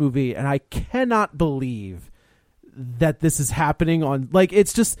watching this movie, and I cannot believe that this is happening on. Like,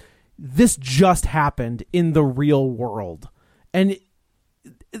 it's just this just happened in the real world, and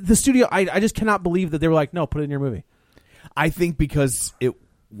the studio. I just cannot believe that they were like, no, put it in your movie. I think because it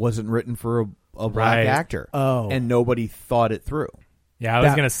wasn't written for a black actor. Oh. And nobody thought it through. Yeah, I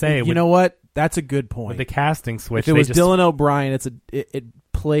was going to say. You know what? That's a good point. With the casting switch. If it was Dylan O'Brien, it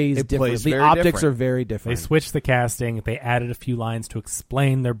plays different. Plays the very optics different. are very different. They switched the casting. They added a few lines to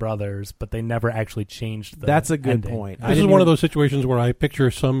explain their brothers, but they never actually changed the That's a good ending. point. This is one of those situations where I picture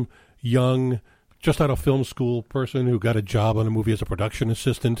some young, just out of film school person who got a job on a movie as a production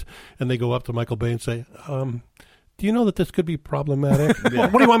assistant, and they go up to Michael Bay and say, do you know that this could be problematic?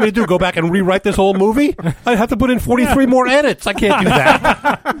 What do you want me to do? Go back and rewrite this whole movie? I'd have to put in 43 more edits. I can't do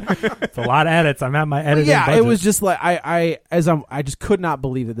that. It's a lot of edits. I'm at my editing Yeah, budget. it was just like I just could not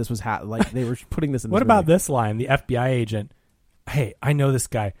believe that this was like they were putting this in. What this about movie. this line? The FBI agent. Hey, I know this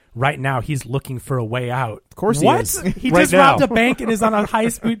guy. Right now, he's looking for a way out. Of course he what? is. He Right just now. robbed a bank and is on a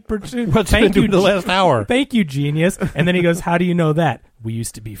high-speed pursuit. What's he been doing the last hour? Thank you, genius. And then he goes, how do you know that? We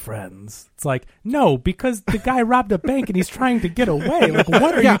used to be friends. It's like, no, because the guy robbed a bank and he's trying to get away. Like,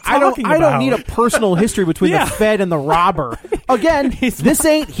 what are you talking about? I don't need a personal history between Yeah. the Fed and the robber. Again, this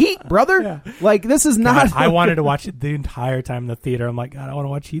ain't Heat, brother. Yeah. Like, this is not. God, I wanted to watch it the entire time in the theater. I'm like, God, I want to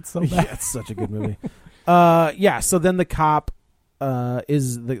watch Heat so bad. Yeah, it's such a good movie. So then the cop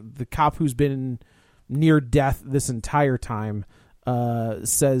is the cop who's been near death this entire time.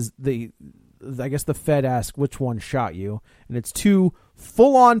 Says I guess the Fed asked which one shot you, and it's two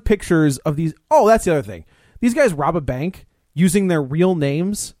full-on pictures of these. Oh, that's the other thing. These guys rob a bank using their real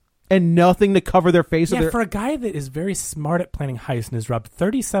names and nothing to cover their face. Yeah, for a guy that is very smart at planning heists and has robbed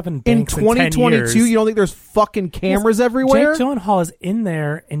 37 in banks in 10 2022, years, you don't think there's fucking cameras everywhere? Jake Gyllenhaal is in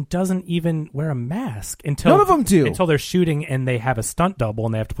there and doesn't even wear a mask until None of them do. until they're shooting and they have a stunt double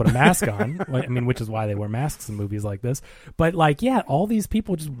and they have to put a mask on. I mean, which is why they wear masks in movies like this. But like, yeah, all these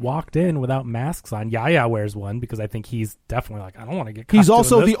people just walked in without masks on. Yaya wears one because I think he's definitely like, I don't want to get caught He's doing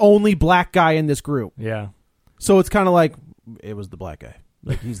also this. the only black guy in this group. Yeah. So it's kind of like it was the black guy.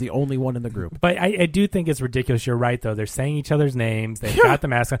 Like he's the only one in the group. But I do think it's ridiculous. You're right, though. They're saying each other's names. They've got the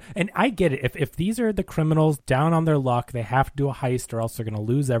mask on. And I get it. If these are the criminals down on their luck, they have to do a heist or else they're going to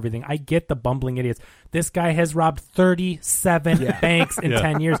lose everything. I get the bumbling idiots. This guy has robbed 37 banks in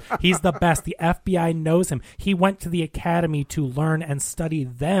 10 years. He's the best. The FBI knows him. He went to the academy to learn and study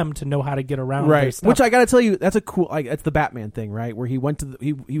them to know how to get around their Right. stuff. Which I got to tell you, that's a cool, like, it's the Batman thing, right? Where he went to,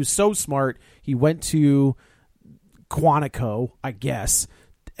 he was so smart. He went to Quantico, I guess,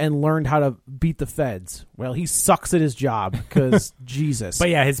 and learned how to beat the feds. Well, he sucks at his job because Jesus. But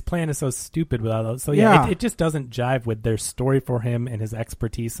yeah, his plan is so stupid without those. So Yeah. it just doesn't jive with their story for him and his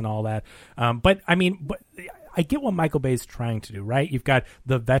expertise and all that. But I mean, I get what Michael Bay's trying to do, right? You've got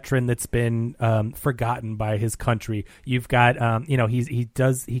the veteran that's been forgotten by his country. You've got,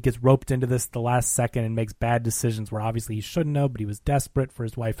 he gets roped into this the last second and makes bad decisions where obviously he shouldn't have, but he was desperate for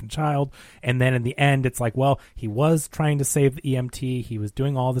his wife and child. And then in the end, it's like, well, he was trying to save the EMT. He was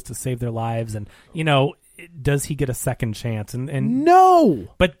doing all this to save their lives. And, does he get a second chance? And no,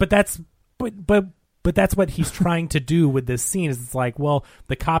 but that's what he's trying to do with this scene. Is it's like, well,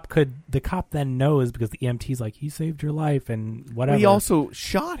 the cop then knows because the EMT's like, he saved your life and whatever. He also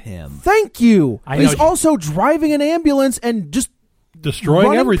shot him. Thank you. I know. He's also driving an ambulance and just destroying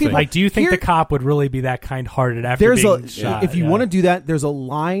running everything. people. like, do you think Here- the cop would really be that kind-hearted after there's being a shot? if you Yeah. want to do that, there's a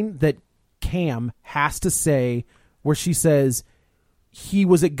line that Cam has to say where she says he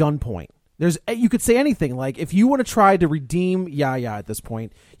was at gunpoint. You could say anything. Like, if you want to try to redeem Yaya at this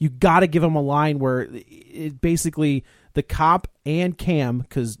point, you got to give him a line where it basically the cop and Cam,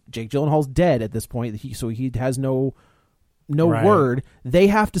 because Jake Gyllenhaal's dead at this point, so he has no Right. word. They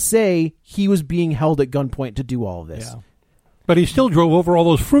have to say he was being held at gunpoint to do all of this. Yeah. But he still drove over all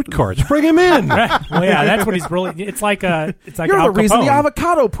those fruit carts. Bring him in. Right. Well, yeah, that's what he's really. It's like You're Al the reason Capone. the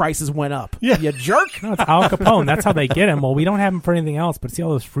avocado prices went up. Yeah. You jerk. No, it's Al Capone. That's how they get him. Well, we don't have him for anything else, but see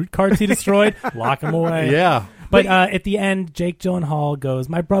all those fruit carts he destroyed? Lock him away. Yeah. But at the end, Jake Gyllenhaal goes,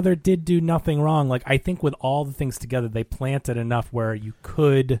 my brother did do nothing wrong. Like, I think with all the things together, they planted enough where she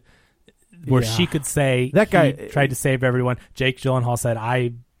could say That guy he tried to save everyone. Jake Gyllenhaal said,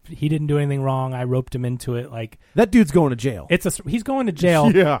 he didn't do anything wrong. I roped him into it. Like, That dude's going to jail. he's going to jail.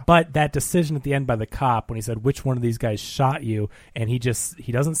 Yeah. But that decision at the end by the cop when he said, which one of these guys shot you? And he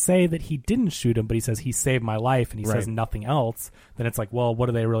doesn't say that he didn't shoot him, but he says he saved my life and he says nothing else. Then it's like, well, what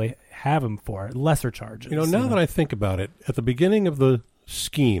do they really have him for? Lesser charges. Now that I think about it, at the beginning of the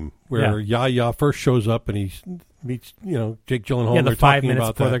scheme, where Yahya first shows up and he meets, Jake Gyllenhaal. Yeah, and the they're 5 talking minutes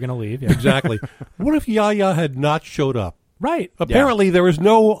about before that. they're going to leave. Yeah. Exactly. What if Yahya had not showed up? Right. Apparently, there was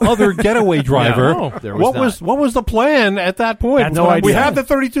no other getaway driver. No, there was what was the plan at that point? That's what We I have said.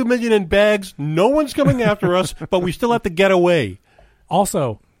 the $32 million in bags. No one's coming after us, but we still have to get away.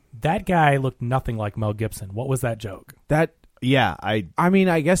 Also, that guy looked nothing like Mel Gibson. What was that joke? That Yeah, I mean,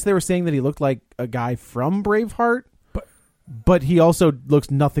 I guess they were saying that he looked like a guy from Braveheart, but he also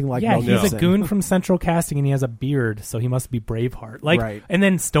looks nothing like Yeah, Mel he's Gibson. a goon from Central Casting, and he has a beard, so he must be Braveheart. Right. And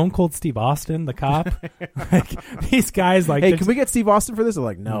then Stone Cold Steve Austin, the cop. These guys, Hey, can we get Steve Austin for this? They're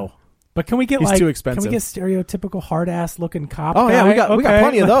like, no. But can we get He's too expensive. Can we get stereotypical hard ass looking cop? Oh, yeah, guy? we got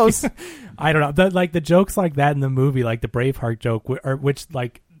plenty of those. I don't know. The jokes like that in the movie, like the Braveheart joke, which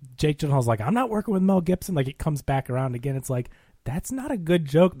like Jake Gyllenhaal's like, I'm not working with Mel Gibson. Like it comes back around again. It's like, that's not a good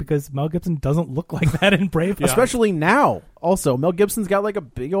joke because Mel Gibson doesn't look like that in Braveheart. Especially now. Also, Mel Gibson's got like a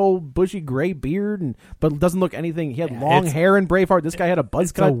big old bushy gray beard, but doesn't look anything. He had long hair in Braveheart. This guy had a buzz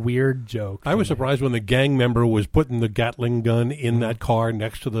It's cut. a weird joke. I was surprised when the gang member was putting the Gatling gun in that car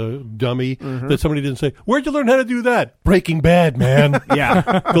next to the dummy that somebody didn't say, "Where'd you learn how to do that?" Breaking Bad, man.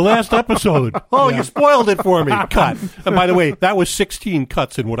 yeah. The last episode. Oh, you spoiled it for me. Cut. And by the way, that was 16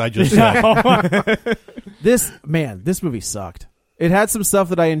 cuts in what I just said. This movie sucked. It had some stuff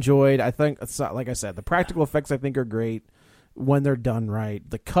that I enjoyed. I think, like I said, the practical effects I think are great when they're done right.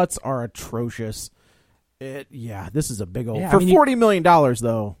 The cuts are atrocious. This is a big old for $40 million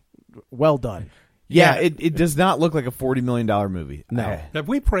though. Well done. Yeah, it does not look like a $40 million movie. No. Have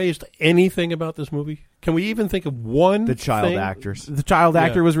we praised anything about this movie? Can we even think of one The child thing? actors. The child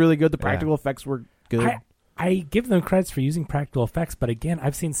actor Yeah. was really good. The practical effects were good. I give them credits for using practical effects, but again,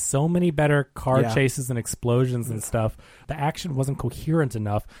 I've seen so many better car chases and explosions and stuff. The action wasn't coherent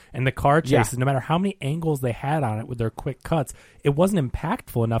enough, and the car chases, no matter how many angles they had on it with their quick cuts, it wasn't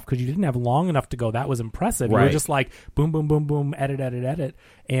impactful enough because you didn't have long enough to go. That was impressive. You were just like boom, boom, boom, boom, edit.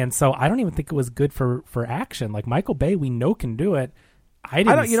 And so I don't even think it was good for action. Like Michael Bay, we know can do it. I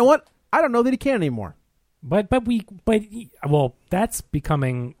don't. You know what? I don't know that he can anymore. But that's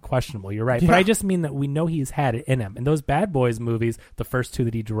becoming questionable. You're right. Yeah. But I just mean that we know he's had it in him. And those Bad Boys movies, the first two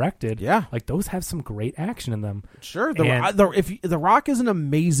that he directed, like those have some great action in them. Sure. The Rock is an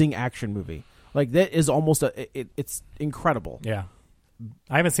amazing action movie. Like that is almost it's incredible. Yeah.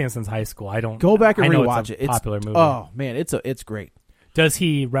 I haven't seen it since high school. I don't go back and I know rewatch it's it. a popular movie. Oh man, it's great. Does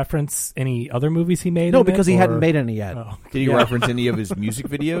he reference any other movies he made? No, because he hadn't made any yet. Oh. Did he reference any of his music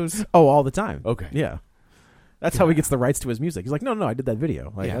videos? Oh, all the time. Okay. Yeah. That's how he gets the rights to his music. He's like, no, I did that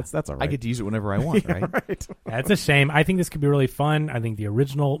video. Like, that's all right. I get to use it whenever I want, right? Right. That's a shame. I think this could be really fun. I think the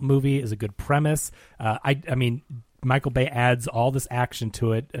original movie is a good premise. I mean, Michael Bay adds all this action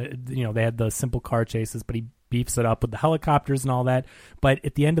to it. They had the simple car chases, but he beefs it up with the helicopters and all that. But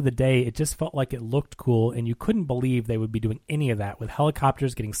at the end of the day, it just felt like it looked cool, and you couldn't believe they would be doing any of that with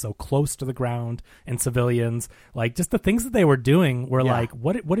helicopters getting so close to the ground and civilians. Like, just the things that they were doing were like,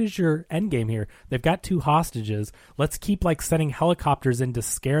 what is your end game here? They've got 2 hostages. Let's keep like setting helicopters in to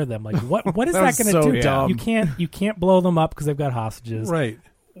scare them. Like, what is that going to do? dumb. You can't blow them up because they've got hostages. Right.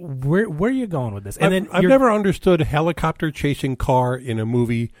 Where are you going with this? And I've never understood helicopter chasing car in a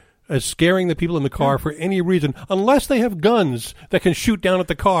movie as scaring the people in the car for any reason, unless they have guns that can shoot down at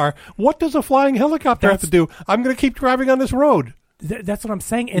the car. What does a flying helicopter have to do? I'm going to keep driving on this road. That's what I'm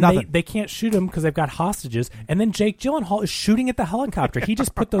saying. And they can't shoot him because they've got hostages. And then Jake Gyllenhaal is shooting at the helicopter. He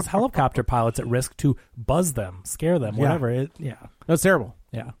just put those helicopter pilots at risk to buzz them, scare them, whatever. That's terrible.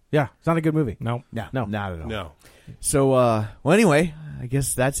 Yeah. Yeah. It's not a good movie. No. No. Not at all. No. So, well, anyway, I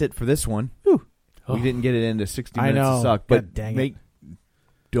guess that's it for this one. Whew. We didn't get it into 60 I minutes know. to suck, God but dang it.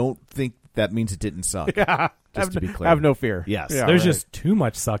 don't think that means it didn't suck. Just to be clear. Have no fear. Yes. Yeah, There's right. just too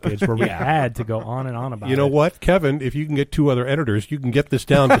much suckage where we had to go on and on about it. You know what, Kevin? If you can get 2 other editors, you can get this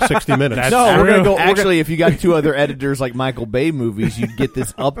down to 60 minutes. No, we're gonna go. true. Actually, if you got 2 other editors like Michael Bay movies, you'd get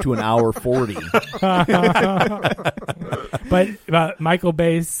this up to an hour 40. But Michael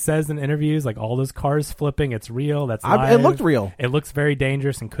Bay says in interviews, like, all those cars flipping, it's real. That's It live. looked real. It looks very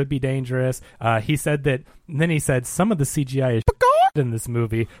dangerous and could be dangerous. He said that. Then he said some of the CGI is in this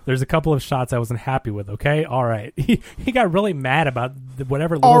movie. There's a couple of shots I wasn't happy with. Okay, all right. He got really mad about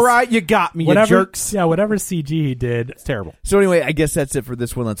whatever. All right, you got me, whatever, you jerks. Yeah, whatever CG he did. It's terrible. So anyway, I guess that's it for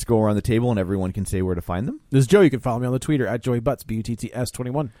this one. Let's go around the table and everyone can say where to find them. This is Joe. You can follow me on the Twitter at JoeyButts,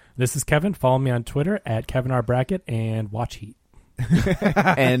 BUTTS21. This is Kevin. Follow me on Twitter at Kevin R. Brackett and watch Heat.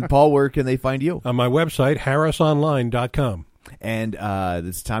 And Paul, where can they find you? On my website, harrisonline.com. And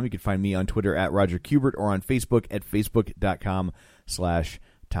this time you can find me on Twitter at Roger Kubert or on Facebook at facebook.com/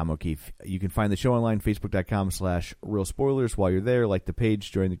 Tom O'Keefe. You can find the show online, facebook.com/Real Spoilers. While you're there, like the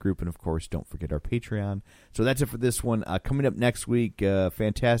page, join the group, and of course, don't forget our Patreon. So that's it for this one. Coming up next week,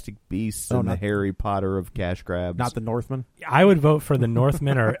 Fantastic Beasts and the Harry Potter of cash grabs. Not the Northman? I would vote for the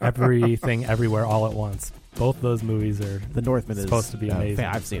Northman or Everything Everywhere All at Once. Both those movies are the Northman supposed to be amazing.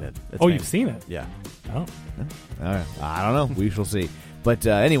 I've seen it. You've seen it? Yeah. Oh. All right. I don't know. We shall see. But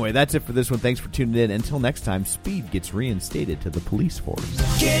anyway, that's it for this one. Thanks for tuning in. Until next time, Speed gets reinstated to the police force.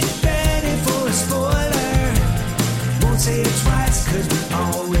 Get ready for a spoiler. Won't say it twice, 'cause we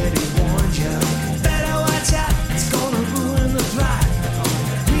already warned you. Better watch out, it's gonna ruin the plot.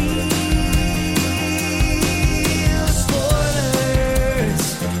 Real spoilers.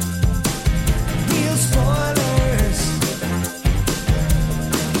 Real spoilers.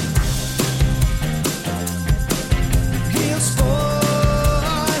 Real spoilers.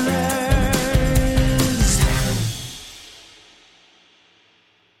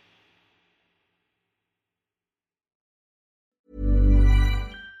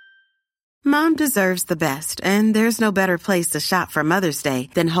 Mom deserves the best, and there's no better place to shop for Mother's Day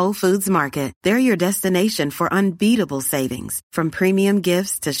than Whole Foods Market. They're your destination for unbeatable savings, from premium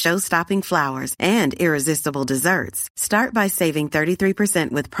gifts to show-stopping flowers and irresistible desserts. Start by saving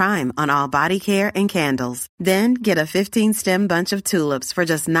 33% with Prime on all body care and candles. Then get a 15-stem bunch of tulips for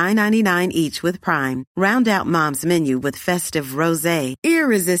just $9.99 each with Prime. Round out Mom's menu with festive rosé,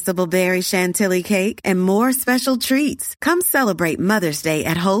 irresistible berry chantilly cake, and more special treats. Come celebrate Mother's Day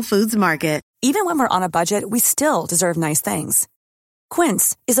at Whole Foods Market. Even when we're on a budget, we still deserve nice things.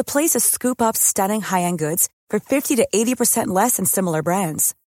 Quince is a place to scoop up stunning high-end goods for 50 to 80% less than similar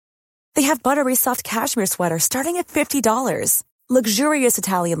brands. They have buttery soft cashmere sweaters starting at $50, luxurious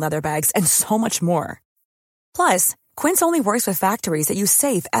Italian leather bags, and so much more. Plus, Quince only works with factories that use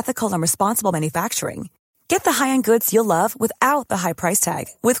safe, ethical, and responsible manufacturing. Get the high-end goods you'll love without the high price tag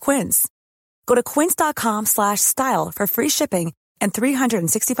with Quince. Go to quince.com/style for free shipping and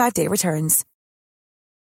 365-day returns.